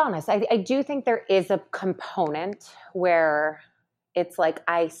what, I'll be honest. I do think there is a component where it's like,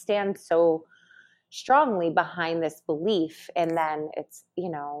 I stand so strongly behind this belief. And then it's,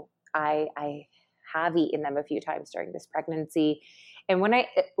 I have eaten them a few times during this pregnancy. And when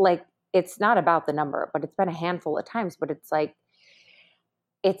like, it's not about the number, but it's been a handful of times, but it's like,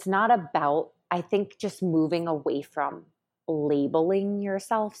 it's not about, I think, just moving away from labeling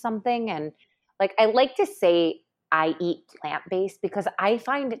yourself something. And like, I like to say I eat plant-based because I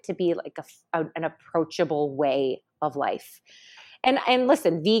find it to be like an approachable way of life. And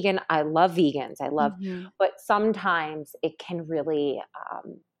listen, vegan, I love vegans. I love, mhm. but sometimes it can really,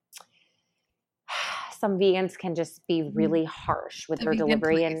 some vegans can just be really harsh with The their vegan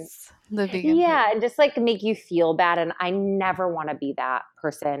delivery. And place. The vegan place. yeah, and just like make you feel bad. And I never want to be that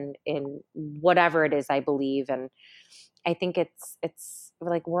person in whatever it is I believe. And I think it's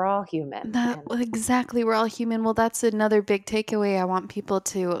like we're all human. That And exactly. We're all human. Well, that's another big takeaway I want people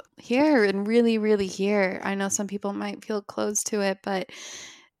to hear and really, really hear. I know some people might feel closed to it, but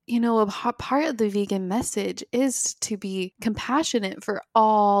part of the vegan message is to be compassionate for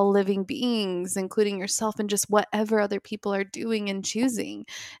all living beings, including yourself and just whatever other people are doing and choosing,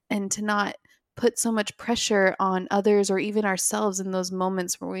 and to not put so much pressure on others or even ourselves in those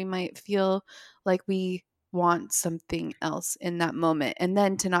moments where we might feel like we want something else in that moment, and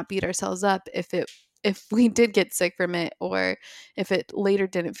then to not beat ourselves up if we did get sick from it, or if it later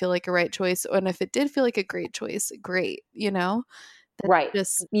didn't feel like a right choice, and if it did feel like a great choice, great, that's right,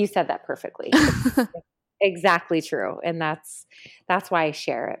 just you said that perfectly. It's exactly true. And that's why I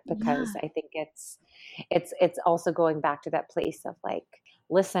share it, because yeah. I think it's also going back to that place of like,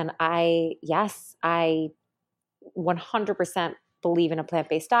 listen, I 100% believe in a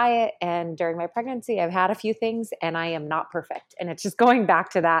plant-based diet, and during my pregnancy I've had a few things and I am not perfect. And it's just going back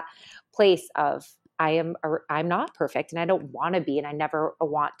to that place of I'm not perfect and I don't want to be, and I never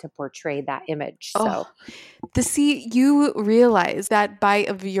want to portray that image. Oh, So you realize that bite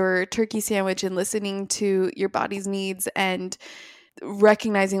of your turkey sandwich and listening to your body's needs and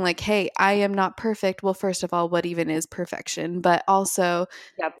recognizing like, hey, I am not perfect. Well, first of all, what even is perfection? But also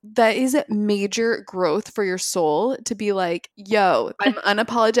yep. that is major growth for your soul to be like, yo, I'm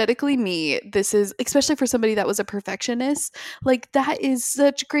unapologetically me. This is, especially for somebody that was a perfectionist, like that is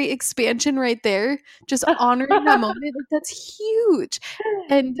such great expansion right there. Just honoring that moment, like that's huge.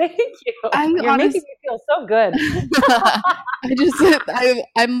 And Thank you. I You're making honestly, me feel so good.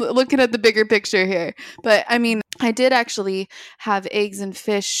 I'm looking at the bigger picture here. But I mean, I did actually have eggs and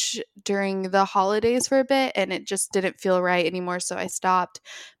fish during the holidays for a bit, and it just didn't feel right anymore, so I stopped.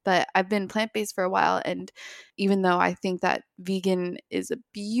 But I've been plant-based for a while, and even though I think that vegan is a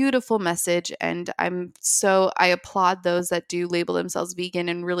beautiful message, and I applaud those that do label themselves vegan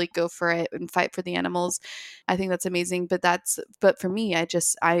and really go for it and fight for the animals. I think that's amazing. But for me,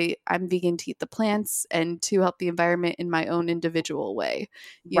 I'm vegan to eat the plants and to help the environment in my own individual way,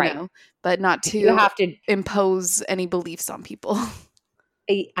 Right. but not You to have to, impose any beliefs on people.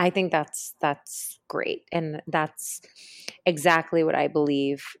 I think that's great. And that's exactly what I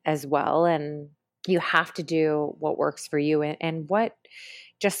believe as well. And you have to do what works for you, and what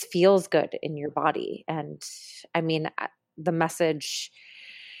just feels good in your body. And I mean, the message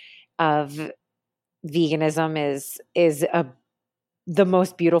of veganism is the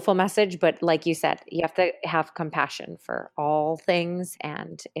most beautiful message. But like you said, you have to have compassion for all things.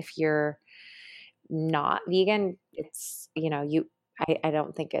 And if you're not vegan, it's, I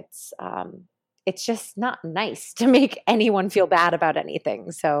don't think it's just not nice to make anyone feel bad about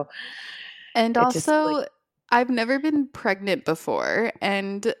anything. So And it just like, also, I've never been pregnant before,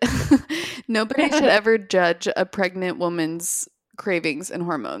 and nobody should ever judge a pregnant woman's cravings and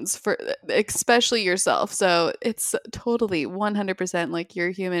hormones, for especially yourself. So it's totally 100% like you're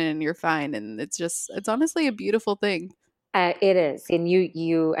human and you're fine, and it's honestly a beautiful thing. it is. And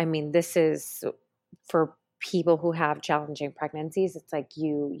I mean, this is for people who have challenging pregnancies, it's like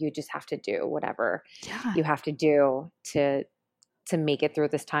you just have to do whatever Yeah. you have to do to make it through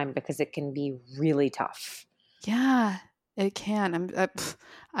this time, because it can be really tough. Yeah, it can.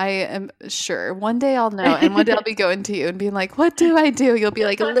 I am sure one day I'll know, and one day I'll be going to you and being like, "What do I do?" You'll be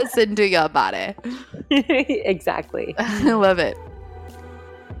like, "Listen to your body." Exactly. I love it.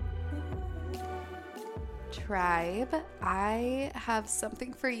 Tribe, I have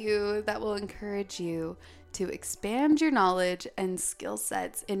something for you that will encourage you to expand your knowledge and skill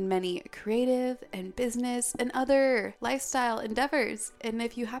sets in many creative and business and other lifestyle endeavors. And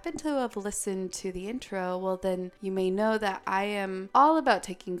if you happen to have listened to the intro, well, then you may know that I am all about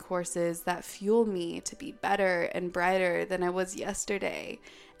taking courses that fuel me to be better and brighter than I was yesterday,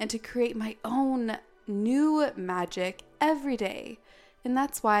 and to create my own new magic every day. And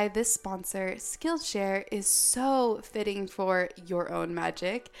that's why this sponsor, Skillshare, is so fitting for your own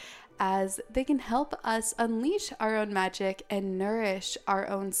magic, as they can help us unleash our own magic and nourish our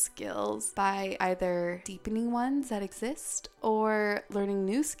own skills by either deepening ones that exist or learning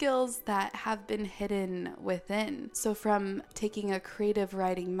new skills that have been hidden within. So from taking a creative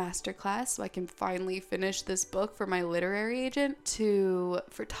writing masterclass so I can finally finish this book for my literary agent, to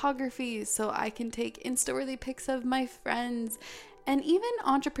photography so I can take Insta-worthy pics of my friends, and even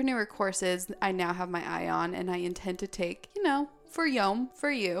entrepreneur courses I now have my eye on and I intend to take, for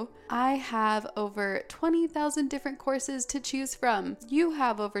you. I have over 20,000 different courses to choose from. You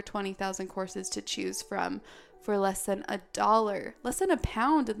have over 20,000 courses to choose from for less than $1, less than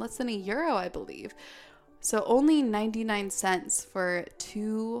 £1, and less than €1, I believe. So only 99 cents for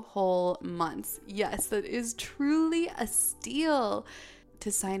 2 whole months. Yes, that is truly a steal.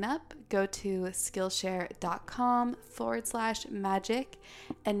 To sign up, go to Skillshare.com/magic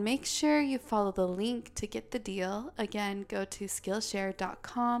and make sure you follow the link to get the deal. Again, go to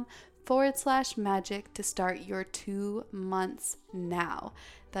Skillshare.com/magic to start your 2 months now.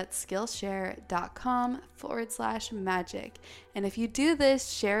 That's Skillshare.com/magic. And if you do this,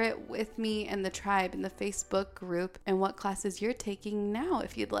 share it with me and the tribe in the Facebook group and what classes you're taking now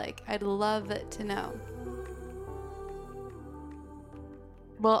if you'd like. I'd love to know.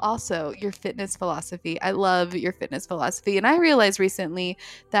 Well, also your fitness philosophy. I love your fitness philosophy. And I realized recently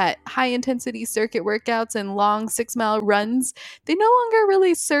that high intensity circuit workouts and long 6-mile runs, they no longer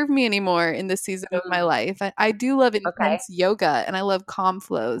really serve me anymore in this season of my life. I do love intense yoga, and I love calm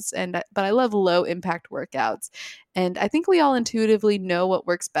flows, but I love low impact workouts. And I think we all intuitively know what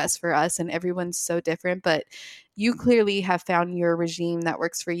works best for us, and everyone's so different, but you clearly have found your regime that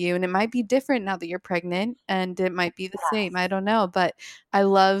works for you. And it might be different now that you're pregnant, and it might be the same. I don't know, but I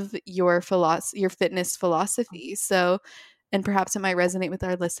love your fitness philosophy. So, and perhaps it might resonate with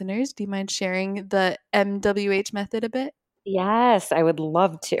our listeners. Do you mind sharing the MWH method a bit? Yes, I would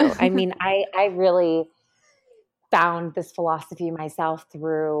love to. I mean, I really found this philosophy myself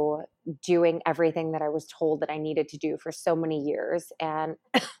through doing everything that I was told that I needed to do for so many years, and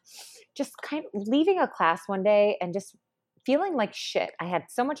just kind of leaving a class one day and just feeling like shit. I had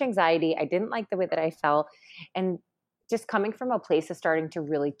so much anxiety. I didn't like the way that I felt, and just coming from a place of starting to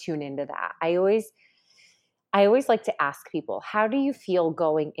really tune into that. I always like to ask people, how do you feel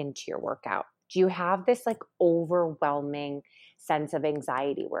going into your workout? Do you have this like overwhelming sense of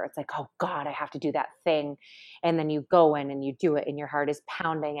anxiety where it's like, oh God, I have to do that thing. And then you go in and you do it and your heart is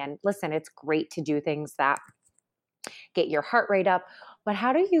pounding. And listen, it's great to do things that get your heart rate up, but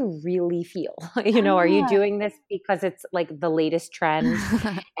how do you really feel? Are you doing this because it's like the latest trend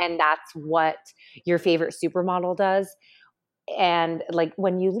and that's what your favorite supermodel does? And like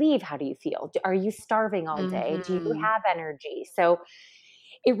when you leave, how do you feel? Are you starving all day? Do you have energy? So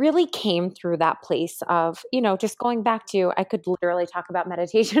it really came through that place of, just going back to, I could literally talk about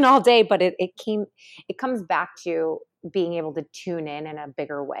meditation all day, but it comes back to being able to tune in a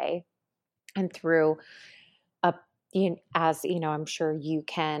bigger way. And through I'm sure you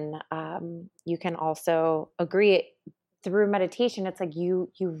can also agree, through meditation, it's like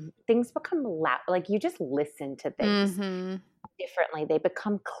you things become loud, like you just listen to things differently. They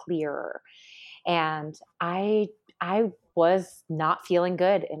become clearer. And I was not feeling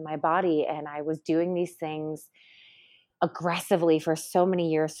good in my body, and I was doing these things aggressively for so many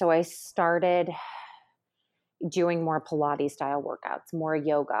years. So I started doing more Pilates style workouts, more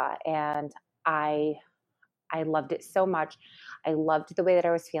yoga, and I loved it so much. I loved the way that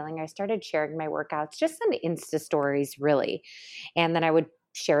I was feeling. I started sharing my workouts just on Insta stories, really. And then I would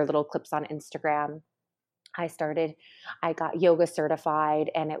share little clips on Instagram. I got yoga certified,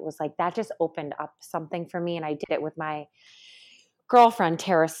 and it was like, that just opened up something for me. And I did it with my girlfriend,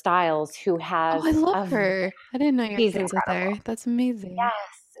 Tara Stiles, who has... Oh, I love her. I didn't know you were friends with her. That's amazing. Yes.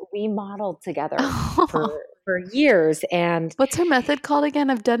 We modeled together for for years. And what's her method called again?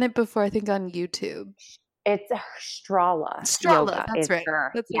 I've done it before, I think on YouTube. it's Strala Strala, yoga that's is right.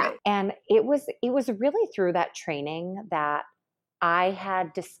 her. That's Yeah. right. And it was really through that training that I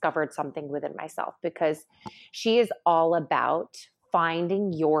had discovered something within myself, because she is all about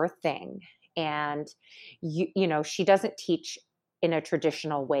finding your thing. And you know, she doesn't teach in a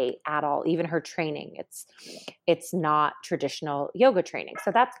traditional way at all. Even her training, it's not traditional yoga training.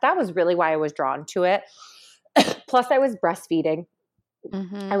 So that was really why I was drawn to it. Plus I was breastfeeding.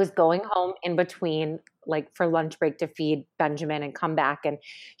 I was going home in between, like for lunch break, to feed Benjamin and come back. And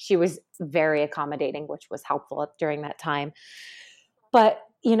she was very accommodating, which was helpful during that time. But,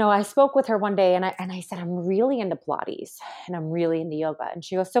 you know, I spoke with her one day and I said, I'm really into Pilates and I'm really into yoga. And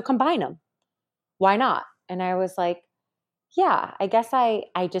she goes, so combine them. Why not? And I was like, yeah, I guess I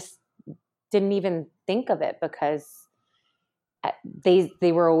just didn't even think of it, because they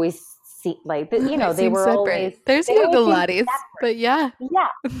were always like, you know, they were separate. always, There's they yoga always seemed Pilates, but yeah. yeah,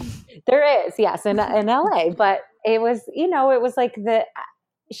 there is. Yes. In LA, but it was, you know, it was like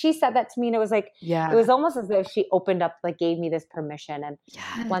she said that to me and it was like, Yeah. it was almost as if she opened up, like gave me this permission. And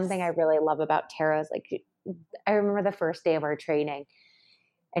Yes. one thing I really love about Tara is, like, I remember the first day of our training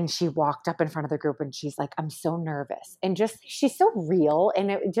and she walked up in front of the group and she's like, I'm so nervous. And just, she's so real.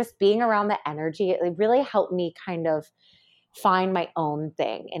 And just being around the energy, it really helped me kind of find my own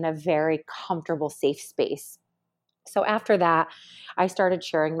thing in a very comfortable, safe space. So after that, I started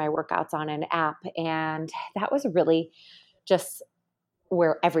sharing my workouts on an app. And that was really just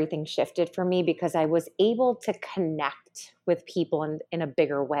where everything shifted for me, because I was able to connect with people in a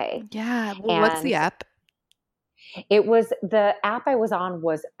bigger way. Yeah. Well, And what's the app? it was, the app I was on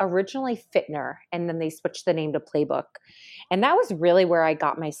was originally Fitner, and then they switched the name to Playbook. And that was really where I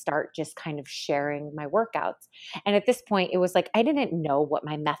got my start, just kind of sharing my workouts. And at this point, it was like, I didn't know what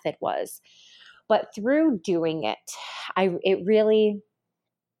my method was. But through doing it,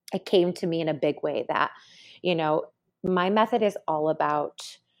 it came to me in a big way that, you know, my method is all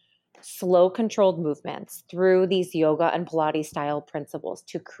about slow, controlled movements through these yoga and Pilates style principles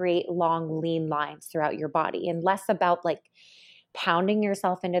to create long, lean lines throughout your body, and less about like pounding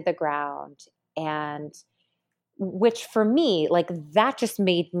yourself into the ground. And which for me, like, that just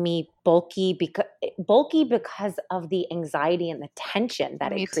made me bulky because of the anxiety and the tension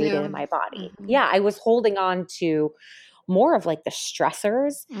that Me it created too. in my body. Mhm. Yeah, I was holding on to more of like the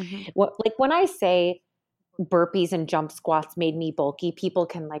stressors. Like when I say burpees and jump squats made me bulky, people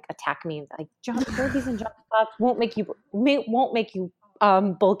can like attack me and like, burpees and jump squats won't make you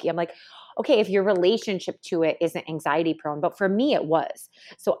bulky. I'm like, okay, if your relationship to it isn't anxiety prone, but for me it was.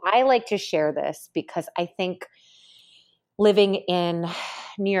 So I like to share this because I think living in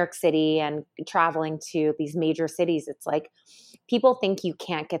New York City and traveling to these major cities, it's like people think you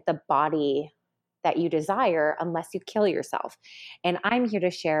can't get the body that you desire unless you kill yourself. And I'm here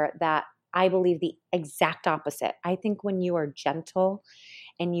to share that I believe the exact opposite. I think when you are gentle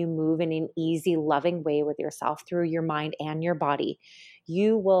and you move in an easy, loving way with yourself through your mind and your body,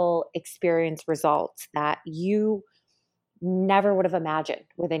 you will experience results that you never would have imagined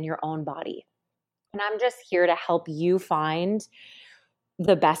within your own body. And I'm just here to help you find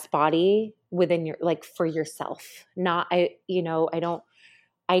the best body within your, like, for yourself.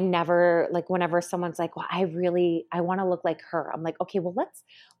 I never, like, whenever someone's like, well, I want to look like her. I'm like, okay, well,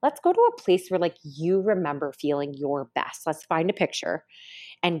 let's go to a place where like you remember feeling your best. Let's find a picture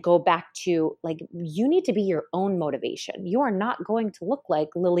and go back to, like, you need to be your own motivation. You are not going to look like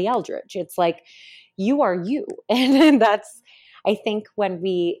Lily Eldridge. It's like, you are you. And that's, I think when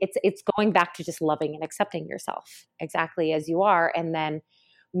it's going back to just loving and accepting yourself exactly as you are. And then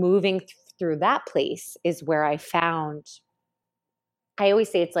moving through that place is where I always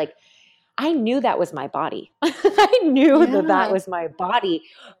say it's like, I knew that was my body. I knew that was my body,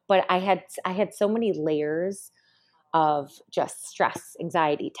 but I had so many layers of just stress,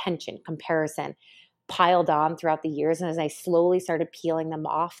 anxiety, tension, comparison piled on throughout the years. And as I slowly started peeling them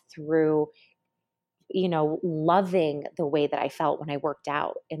off through, loving the way that I felt when I worked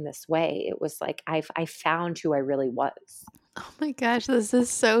out in this way, it was like I found who I really was. Oh my gosh, this is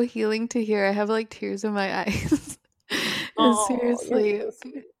so healing to hear. I have like tears in my eyes. Seriously. You're so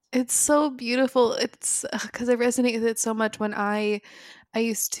sweet. It's so beautiful. It's because I resonate with it so much. When I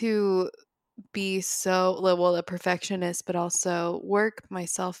used to be so, well, a perfectionist, but also work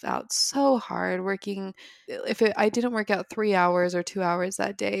myself out so hard working. I didn't work out 3 hours or 2 hours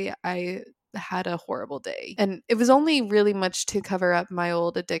that day, I had a horrible day. And it was only really much to cover up my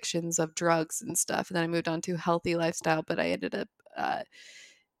old addictions of drugs and stuff. And then I moved on to a healthy lifestyle, but I ended up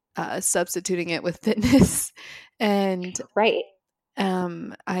substituting it with fitness. And Right.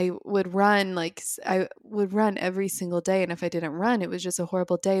 I would run I would run every single day, and if I didn't run, it was just a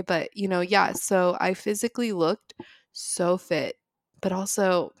horrible day. But yeah, so I physically looked so fit, but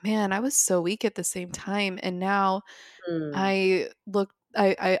also, man, I was so weak at the same time. And now Mm. I look,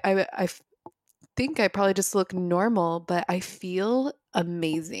 I think I probably just look normal, but I feel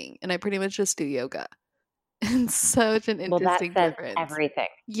amazing, and I pretty much just do yoga. It's such an Well, that interesting says difference. everything.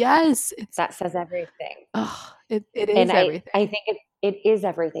 Yes, That says everything. it is And I everything. think it is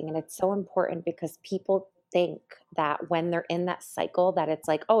everything. And it's so important because people think that when they're in that cycle that it's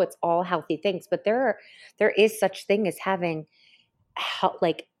like, oh, it's all healthy things. But there is such thing as having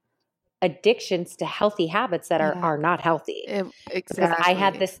like addictions to healthy habits that Yeah, are not healthy. Because exactly.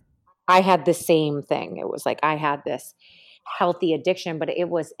 I had the same thing. It was like I had this healthy addiction, but it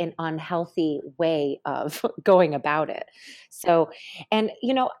was an unhealthy way of going about it. So, and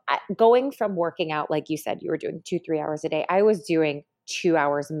going from working out, like you said, you were doing 2, 3 hours a day. I was doing 2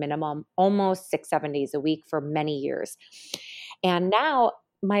 hours minimum, almost 6, 7 days a week for many years. And now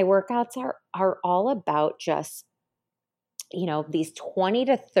my workouts are all about just these 20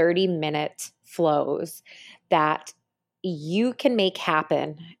 to 30 minute flows that you can make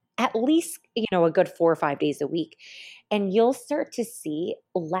happen at least, a good 4 or 5 days a week. And you'll start to see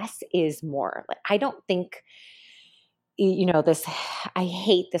less is more. Like, I don't think, this, I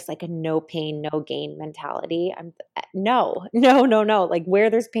hate this like a no pain, no gain mentality. No, no, no, no. Like where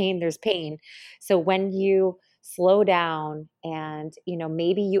there's pain, there's pain. So when you slow down and,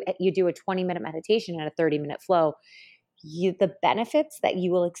 maybe you do a 20-minute meditation and a 30-minute flow, the benefits that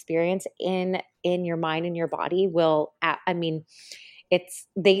you will experience in your mind and your body will, I mean,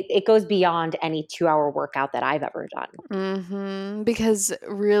 it goes beyond any 2 hour workout that I've ever done. Because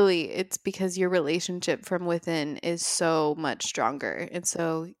really, it's because your relationship from within is so much stronger. And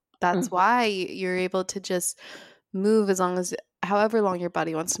so that's Mm, why you're able to just move as long as however long your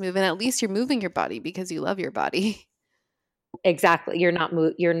body wants to move. And at least you're moving your body because you love your body. exactly. You're not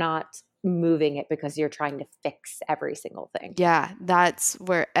moving it because you're trying to fix every single thing. Yeah, that's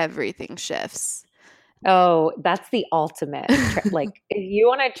where everything shifts. Oh, that's the ultimate. Like, if you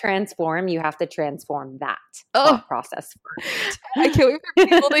want to transform, you have to transform that Oh, thought process I first. can't wait for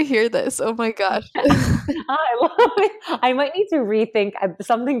people to hear this. Oh my gosh. I love it. I might need to rethink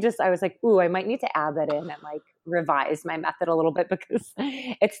something. I was like, ooh, I might need to add that in and like revise my method a little bit because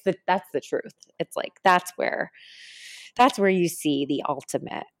that's the truth. It's like, that's where you see the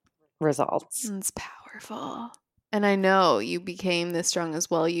ultimate results. It's powerful. And I know you became this strong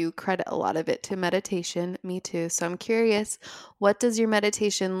as well. You credit a lot of it to meditation. Me too. So I'm curious, what does your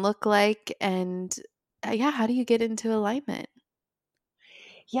meditation look like? And yeah, how do you get into alignment?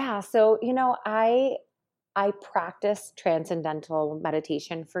 Yeah. So, I practiced transcendental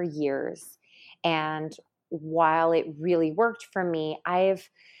meditation for years. And while it really worked for me, I've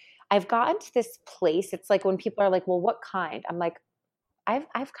gotten to this place. It's like when people are like, well, what kind? I'm like,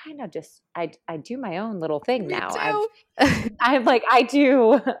 I've kind of just I do my own little thing Me now. too. I'm like I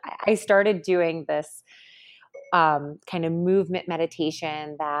do I started doing this kind of movement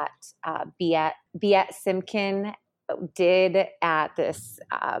meditation that Biet Simkin did at this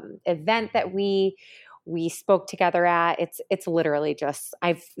event that we spoke together at. It's literally just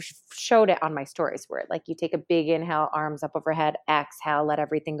I've showed it on my stories where like you take a big inhale, arms up overhead, exhale, let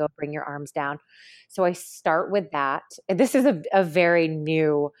everything go, bring your arms down. So I start with that. This is a very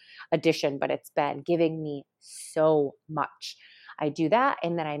new addition, but it's been giving me so much. I do that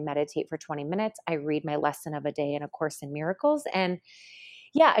and then I meditate for 20 minutes. I read my lesson of a day in A Course in Miracles. And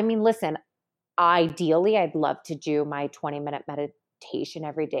yeah, I mean, listen, ideally, I'd love to do my 20-minute meditation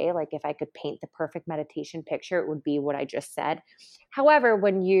every day. Like if I could paint the perfect meditation picture, it would be what I just said. However,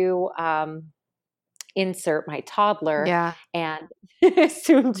 when you insert my toddler Yeah. and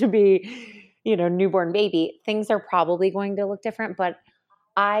soon to be, newborn baby, things are probably going to look different. But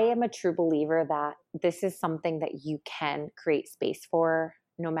I am a true believer that this is something that you can create space for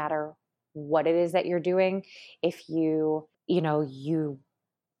no matter what it is that you're doing. If you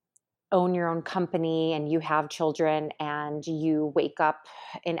own your own company and you have children and you wake up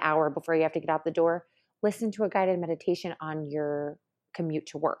an hour before you have to get out the door, listen to a guided meditation on your commute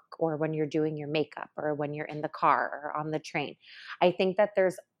to work or when you're doing your makeup or when you're in the car or on the train. I think that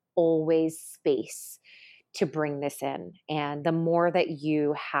there's always space to bring this in. And the more that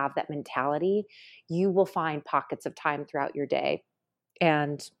you have that mentality, you will find pockets of time throughout your day.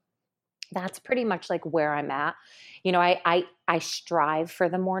 And that's pretty much like where I'm at. I strive for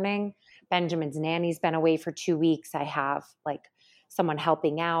the morning. Benjamin's nanny's been away for 2 weeks. I have like someone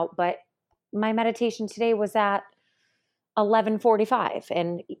helping out, but my meditation today was at 11:45,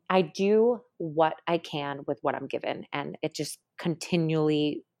 and I do what I can with what I'm given, and it just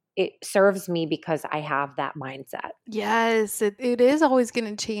continually it serves me because I have that mindset Yes, it is always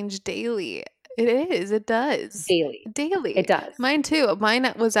going to change daily. It is. It does. daily. It Daily. does. Mine too.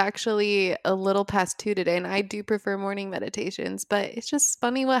 Mine was actually a little past 2 today, and I do prefer morning meditations, but it's just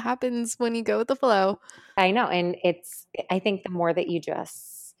funny what happens when you go with the flow. I know, and I think the more that you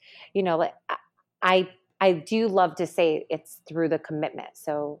just, like I do love to say it's through the commitment.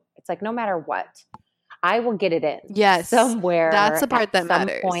 So it's like no matter what, I will get it in Yes. somewhere That's the part at that some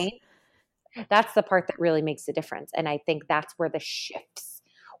matters. point. That's the part that really makes a difference. And I think that's where the shifts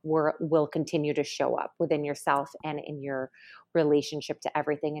will continue to show up within yourself and in your relationship to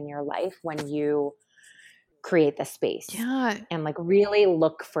everything in your life when you create the space. Yeah. And like really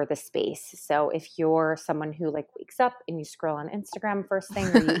look for the space. So if you're someone who like wakes up and you scroll on Instagram first thing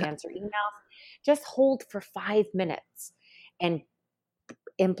or you answer emails, just hold for 5 minutes and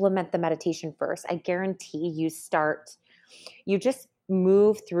implement the meditation first. I guarantee you just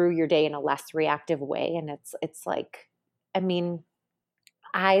move through your day in a less reactive way. And it's like, I mean,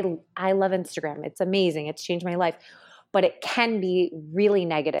 I love Instagram. It's amazing. It's changed my life, but it can be really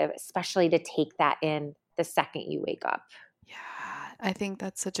negative, especially to take that in the second you wake up. Yeah, I think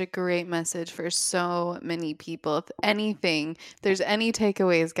that's such a great message for so many people. If anything, if there's any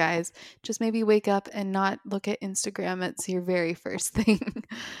takeaways, guys, just maybe wake up and not look at Instagram. It's your very first thing.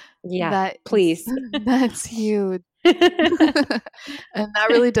 Yeah, please. That's huge. And that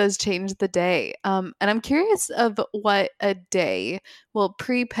really does change the day. And I'm curious of what a day, well,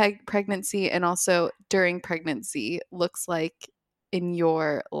 pre-pregnancy and also during pregnancy looks like in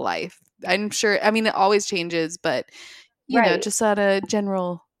your life. I'm sure, I mean, it always changes, but Right. just on a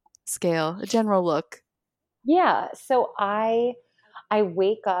general scale, a general look. Yeah. So I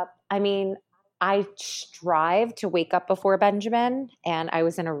wake up, I mean, I strive to wake up before Benjamin, and I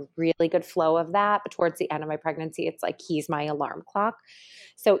was in a really good flow of that. But towards the end of my pregnancy, it's like he's my alarm clock.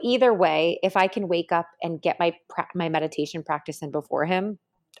 So either way, if I can wake up and get my meditation practice in before him,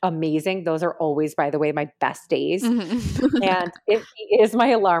 amazing. Those are always, by the way, my best days. Mm-hmm. And if he is my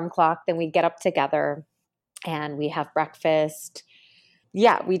alarm clock, then we get up together and we have breakfast.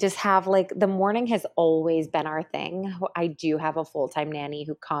 Yeah, we just have like the morning has always been our thing. I do have a full-time nanny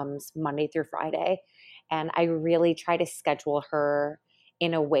who comes Monday through Friday, and I really try to schedule her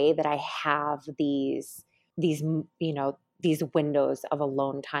in a way that I have these these windows of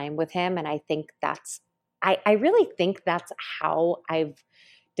alone time with him. And I think I really think that's how I've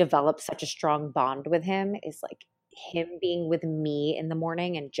developed such a strong bond with him, is like him being with me in the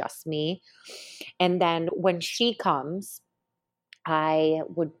morning and just me. And then when she comes, I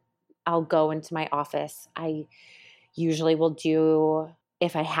would I'll go into my office. I usually will do,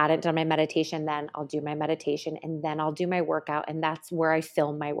 if I hadn't done my meditation, then I'll do my meditation and then I'll do my workout, and that's where I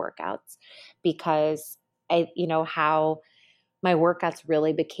film my workouts, because how my workouts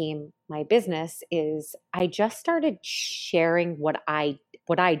really became my business is I just started sharing what I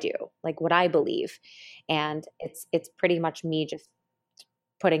do, like what I believe. And it's pretty much me just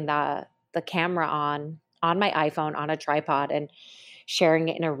putting the camera on my iPhone on a tripod and sharing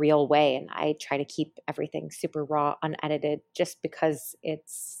it in a real way. And I try to keep everything super raw, unedited, just because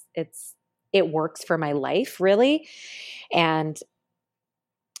it works for my life really. And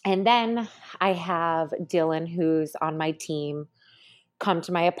then I have Dylan, who's on my team, come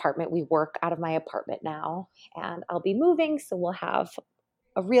to my apartment. We work out of my apartment now, and I'll be moving, so we'll have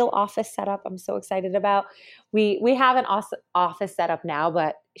a real office setup. I'm so excited about. We have an office set up now,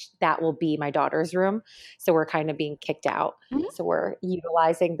 but that will be my daughter's room. So we're kind of being kicked out. Mhm. So we're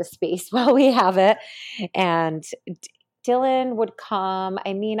utilizing the space while we have it. And Dylan would come.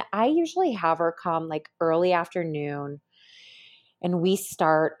 I mean, I usually have her come like early afternoon, and we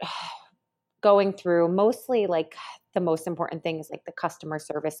start going through mostly like the most important thing is like the customer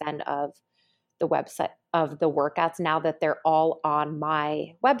service end of the website of the workouts, now that they're all on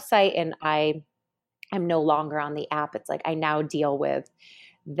my website and I'm no longer on the app. It's like I now deal with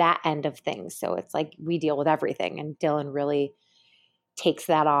that end of things. So it's like we deal with everything, and Dylan really takes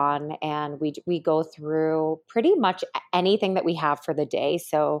that on, and we go through pretty much anything that we have for the day.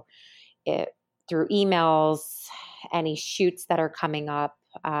 So it through emails, any shoots that are coming up.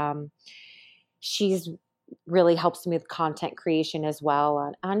 She's really helps me with content creation as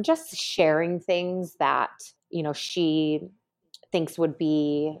well, on just sharing things that she thinks would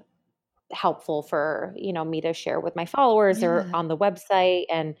be helpful for me to share with my followers or Yeah. on the website.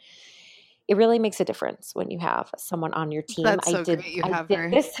 And it really makes a difference when you have someone on your team. That's so great you have her.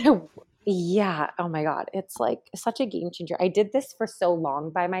 This yeah, oh my god, it's like such a game changer. I did this for so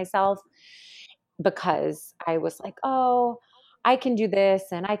long by myself, because I was like, oh, I can do this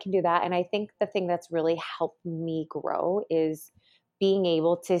and I can do that. And I think the thing that's really helped me grow is being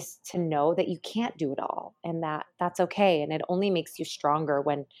able to know that you can't do it all, and that's okay. And it only makes you stronger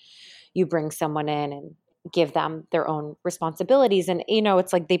when you bring someone in and give them their own responsibilities. And,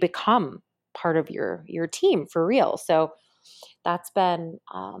 it's like they become part of your team for real. So that's been,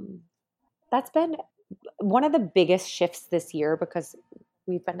 that's been one of the biggest shifts this year, because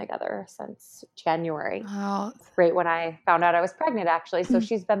we've been together since January, Wow. right when I found out I was pregnant, actually. So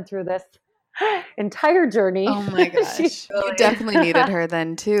she's been through this entire journey. Oh my gosh. You definitely needed her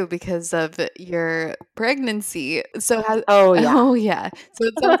then too because of your pregnancy. So Oh yeah. Oh yeah. So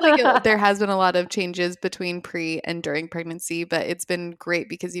it sounds like there has been a lot of changes between pre and during pregnancy, but it's been great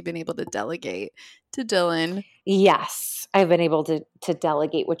because you've been able to delegate to Dylan. Yes, I've been able to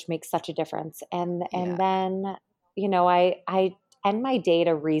delegate, which makes such a difference. And Yeah. then, I end my day at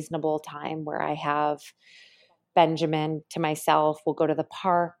a reasonable time where I have Benjamin to myself. We'll go to the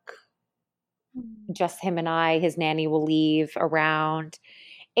park, just him and I. His nanny will leave around.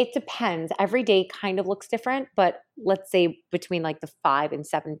 It depends. Every day kind of looks different, but let's say between like the 5 and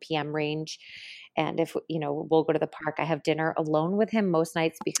 7 p.m. range. And if, we'll go to the park, I have dinner alone with him most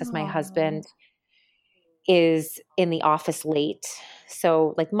nights because my husband is in the office late.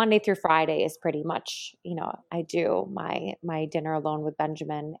 So like Monday through Friday is pretty much, I do my dinner alone with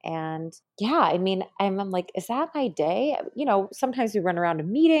Benjamin. And yeah, I mean, I'm like, is that my day? Sometimes we run around to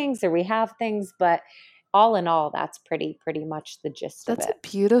meetings or we have things, but all in all, that's pretty much the gist of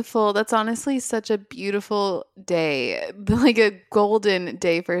it. That's honestly such a beautiful day, like a golden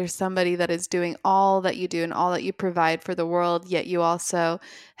day for somebody that is doing all that you do and all that you provide for the world, yet you also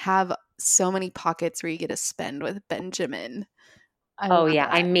have so many pockets where you get to spend with Benjamin. Oh yeah,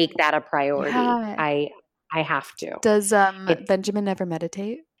 I make that a priority. Yeah. I have to. Does Benjamin never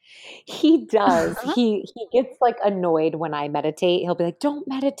meditate? He does. He gets like annoyed when I meditate. He'll be like, "Don't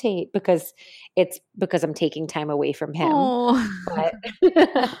meditate," because I'm taking time away from him. Oh. But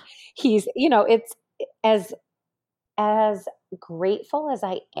he's, it's as grateful as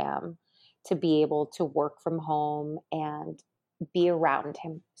I am to be able to work from home and be around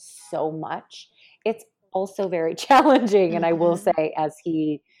him so much. It's also very challenging. And I will say, as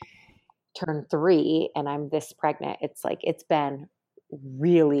he turned 3 and I'm this pregnant, it's been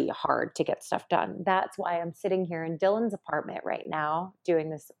really hard to get stuff done. That's why I'm sitting here in Dylan's apartment right now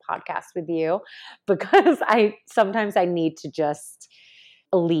doing this podcast with you, because sometimes I need to just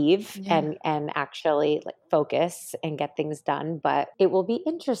leave and actually like focus and get things done. But it will be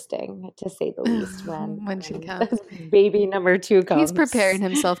interesting, to say the least, when she comes. Baby number 2 comes. He's preparing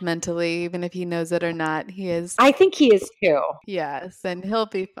himself mentally, even if he knows it or not. He is. I think he is too. Yes, and he'll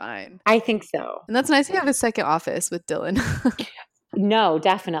be fine. I think so. And that's nice to have a second office with Dylan. No,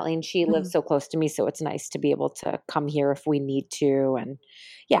 definitely. And she lives so close to me, so it's nice to be able to come here if we need to. And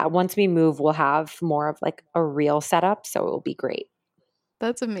yeah, once we move, we'll have more of like a real setup, so it will be great.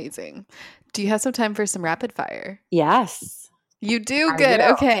 That's amazing. Do you have some time for some rapid fire? Yes. You do? Good.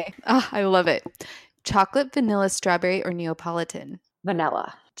 Okay. Oh, I love it. Chocolate, vanilla, strawberry, or Neapolitan?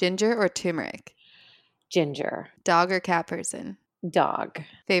 Vanilla. Ginger or turmeric? Ginger. Dog or cat person? Dog.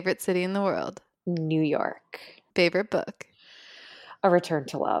 Favorite city in the world? New York. Favorite book? A Return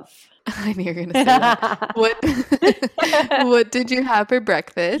to Love. I knew you were going to say that. What did you have for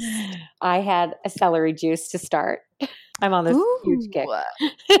breakfast? I had a celery juice to start. I'm on this huge kick.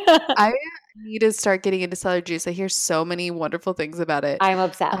 I need to start getting into celery juice. I hear so many wonderful things about it. I'm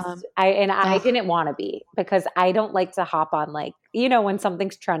obsessed. I didn't want to be, because I don't like to hop on, like, when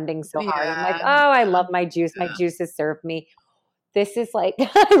something's trending so hard. I'm like, oh, I love my juice. My juice has served me. This is like,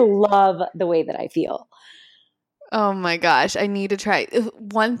 I love the way that I feel. Oh my gosh, I need to try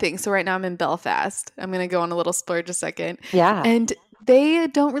one thing. So right now I'm in Belfast. I'm going to go on a little splurge a second. Yeah. And they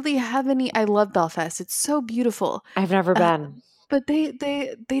don't really have any. I love Belfast. It's so beautiful. I've never been. But they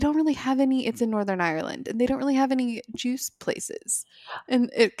don't really have any. It's in Northern Ireland, and they don't really have any juice places. And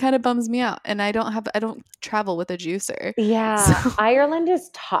it kind of bums me out. And I don't travel with a juicer. Yeah. So. Ireland is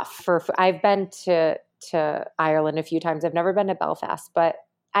tough I've been to Ireland a few times. I've never been to Belfast, but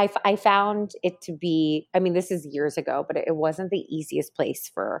I found it to be, I mean, this is years ago, but it wasn't the easiest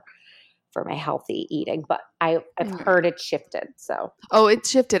place for my healthy eating, but I've heard it shifted. So it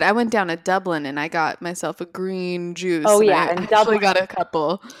shifted. I went down to Dublin and I got myself a green juice. Oh yeah, and Dublin got a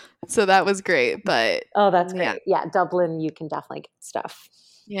couple, so that was great. But that's great. Yeah, Dublin, you can definitely get stuff.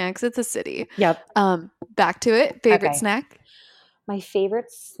 Yeah, because it's a city. Yep. Back to it. Favorite snack? My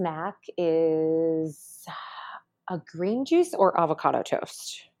favorite snack is a green juice or avocado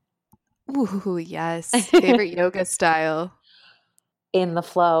toast. Ooh, yes. Favorite yoga style? in the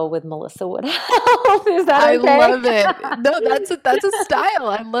flow with Melissa would help. Is that I okay? love it. No, that's a style.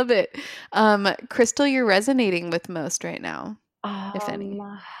 I love it. Crystal, you're resonating with most right now, if any.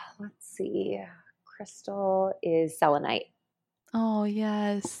 Let's see. Crystal is selenite. Oh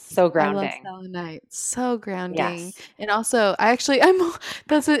yes. So I love grounding. selenite. So grounding. Yes. And also,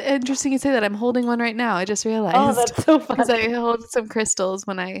 that's interesting you say that. I'm holding one right now. I just Oh, realized that's so because funny. I hold some crystals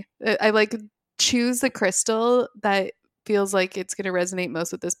when I like choose the crystal that feels like it's going to resonate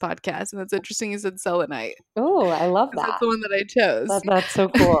most with this podcast. And that's interesting you said selenite Oh, I love because that's that. the one that I chose. That's so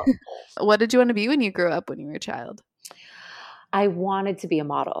cool. What did you want to be when you grew up when you were a child? I wanted to be a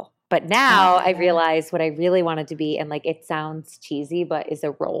model, but now I yeah. realize what I really wanted to be, and like it sounds cheesy, but is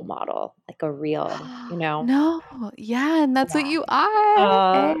a role model, like a real, No, yeah, and that's what Yeah. you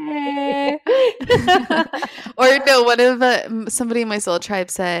are. Hey. Or no, one of somebody in my soul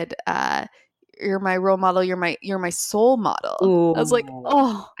tribe said, "You're my role model. You're my soul model." I was like, Ooh,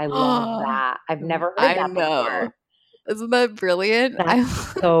 "Oh, I love that. I've never heard I that know. before. Isn't that brilliant?"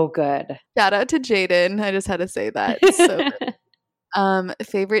 That's so good. Shout out to Jaden. I just had to say that. So,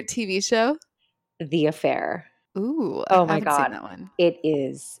 favorite TV show? The Affair. Ooh, Oh I my haven't God. seen that one. It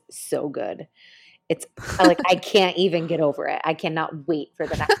is so good. It's like I can't even get over it. I cannot wait for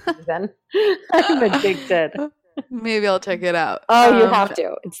the next season. I'm addicted. Maybe I'll check it out. Oh, you have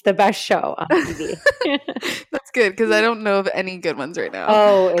to. It's the best show on TV. That's good because I don't know of any good ones right now.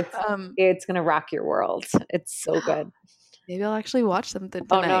 Oh, it's gonna rock your world. It's so good. Maybe I'll actually watch something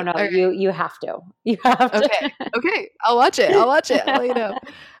Oh tonight. no, All right. you have to. You have to. Okay. I'll watch it. I'll let you know.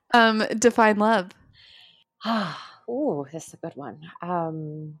 Define love. Ooh, this is a good one.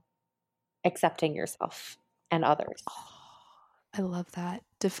 Accepting yourself and others. Oh, I love that.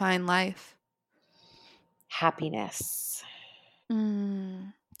 Define life. Happiness.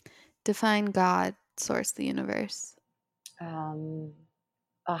 Define God, source, the universe.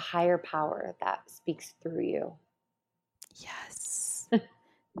 A higher power that speaks through you. Yes.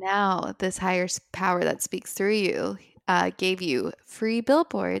 Now, this higher power that speaks through you gave you free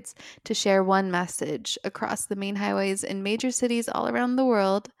billboards to share one message across the main highways in major cities all around the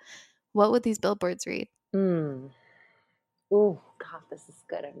world. What would these billboards read? Ooh, God, this is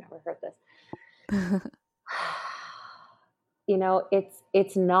good. I've never heard this.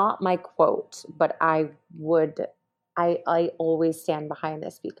 It's not my quote, but I always stand behind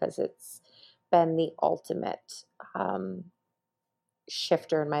this because it's been the ultimate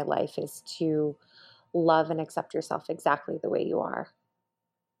shifter in my life, is to love and accept yourself exactly the way you are.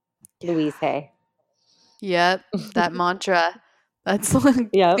 Yeah. Louise Hay. Yep, that mantra. That's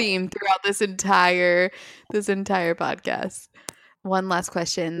like theme throughout this entire podcast. One last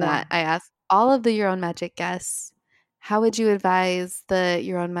question that I ask all of the Your Own Magic guests. How would you advise the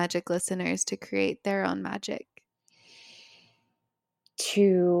Your Own Magic listeners to create their own magic?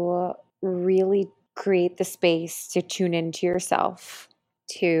 To really create the space to tune into yourself,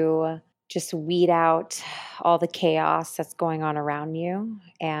 to just weed out all the chaos that's going on around you,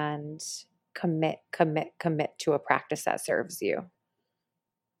 and commit to a practice that serves you.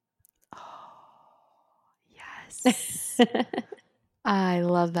 Oh, yes. I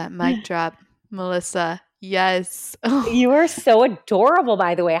love that mic drop, Melissa. Yes. You are so adorable,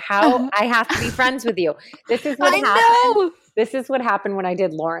 by the way. How I have to be friends with you. This is what happened. Know. This is what happened when I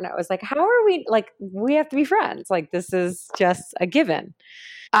did Lauren. I was like, how are we, like, we have to be friends. Like, this is just a given.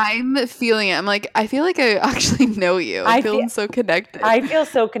 I'm feeling it. I'm like, I feel like I actually know you. I feel so connected. I feel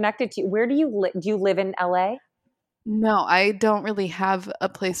so connected to you. Where do you live? Do you live in LA? No, I don't really have a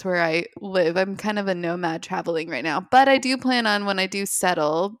place where I live. I'm kind of a nomad traveling right now. But I do plan on, when I do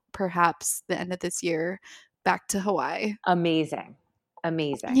settle, perhaps the end of this year, back to Hawaii. Amazing.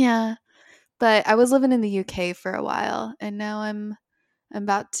 Yeah. But I was living in the UK for a while, and now I'm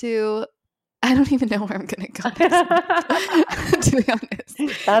about to, I don't even know where I'm going to go next, to be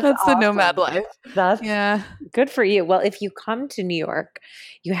honest. That's awesome. The nomad life. That's good for you. Well, if you come to New York,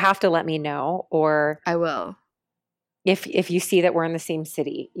 you have to let me know, or I will. If you see that we're in the same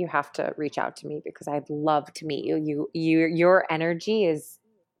city, you have to reach out to me because I'd love to meet you. Your energy is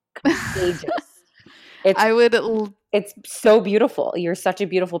contagious. It's so beautiful. You're such a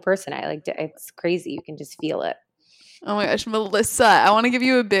beautiful person. It's crazy. You can just feel it. Oh my gosh, Melissa, I want to give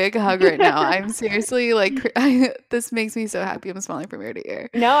you a big hug right now. I'm seriously this makes me so happy. I'm smiling from ear to ear.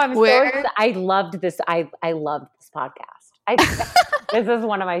 No, I loved this. I loved this podcast. This is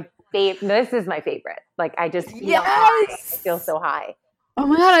one of my this is my favorite. Like, I just feel high. I feel so high. Oh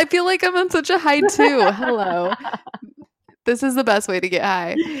my God, I feel like I'm on such a high too. Hello. This is the best way to get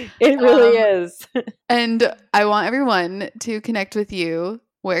high. It really is. And I want everyone to connect with you.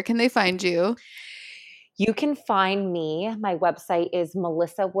 Where can they find you? You can find me. My website is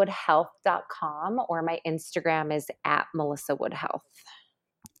melissawoodhealth.com, or my Instagram is @melissawoodhealth.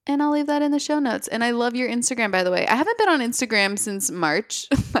 And I'll leave that in the show notes. And I love your Instagram, by the way. I haven't been on Instagram since March.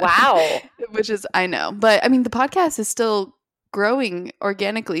 Wow. Which is, I know. But I mean, the podcast is still growing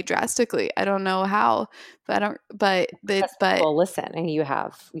organically, drastically. I don't know how, but People listen, and you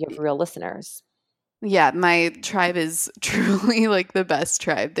have real listeners. Yeah, my tribe is truly like the best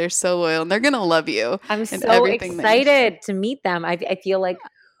tribe. They're so loyal and they're going to love you. I'm so excited to meet them. I feel like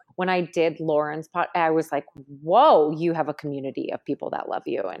when I did Lauren's pod, I was like, whoa, you have a community of people that love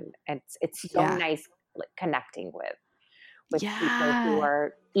you. And it's so nice connecting with people who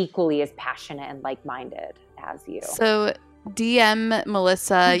are equally as passionate and like-minded as you. So DM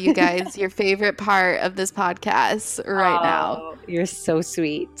Melissa, you guys, your favorite part of this podcast now. You're so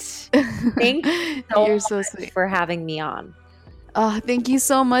sweet. Thank you so much for having me on. Oh, thank you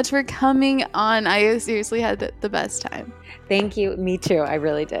so much for coming on. I seriously had the best time. Thank you. Me too. I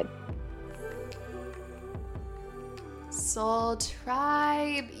really did. Soul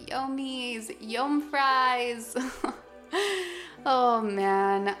Tribe, Yomies, Yom Fries. Oh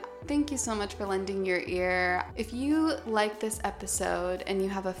man, thank you so much for lending your ear. If you like this episode and you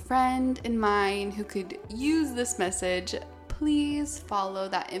have a friend in mind who could use this message, please follow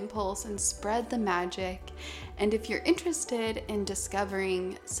that impulse and spread the magic. And if you're interested in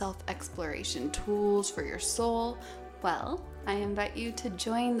discovering self-exploration tools for your soul, well, I invite you to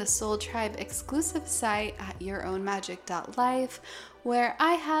join the Soul Tribe exclusive site at yourownmagic.life, where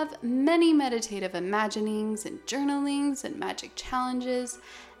I have many meditative imaginings and journalings and magic challenges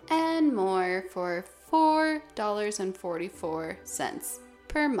and more for $4.44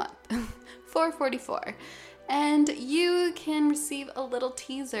 per month. $4.44. And you can receive a little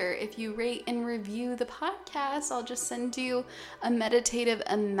teaser if you rate and review the podcast. I'll just send you a meditative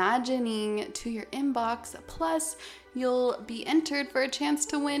imagining to your inbox. Plus, you'll be entered for a chance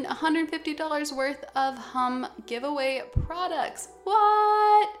to win $150 worth of Hum giveaway products.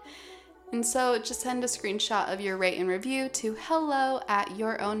 What? And so just send a screenshot of your rate and review to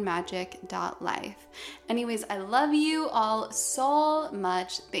hello@yourownmagic.life. Anyways, I love you all so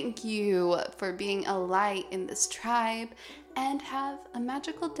much. Thank you for being a light in this tribe, and have a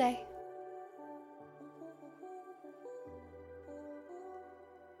magical day.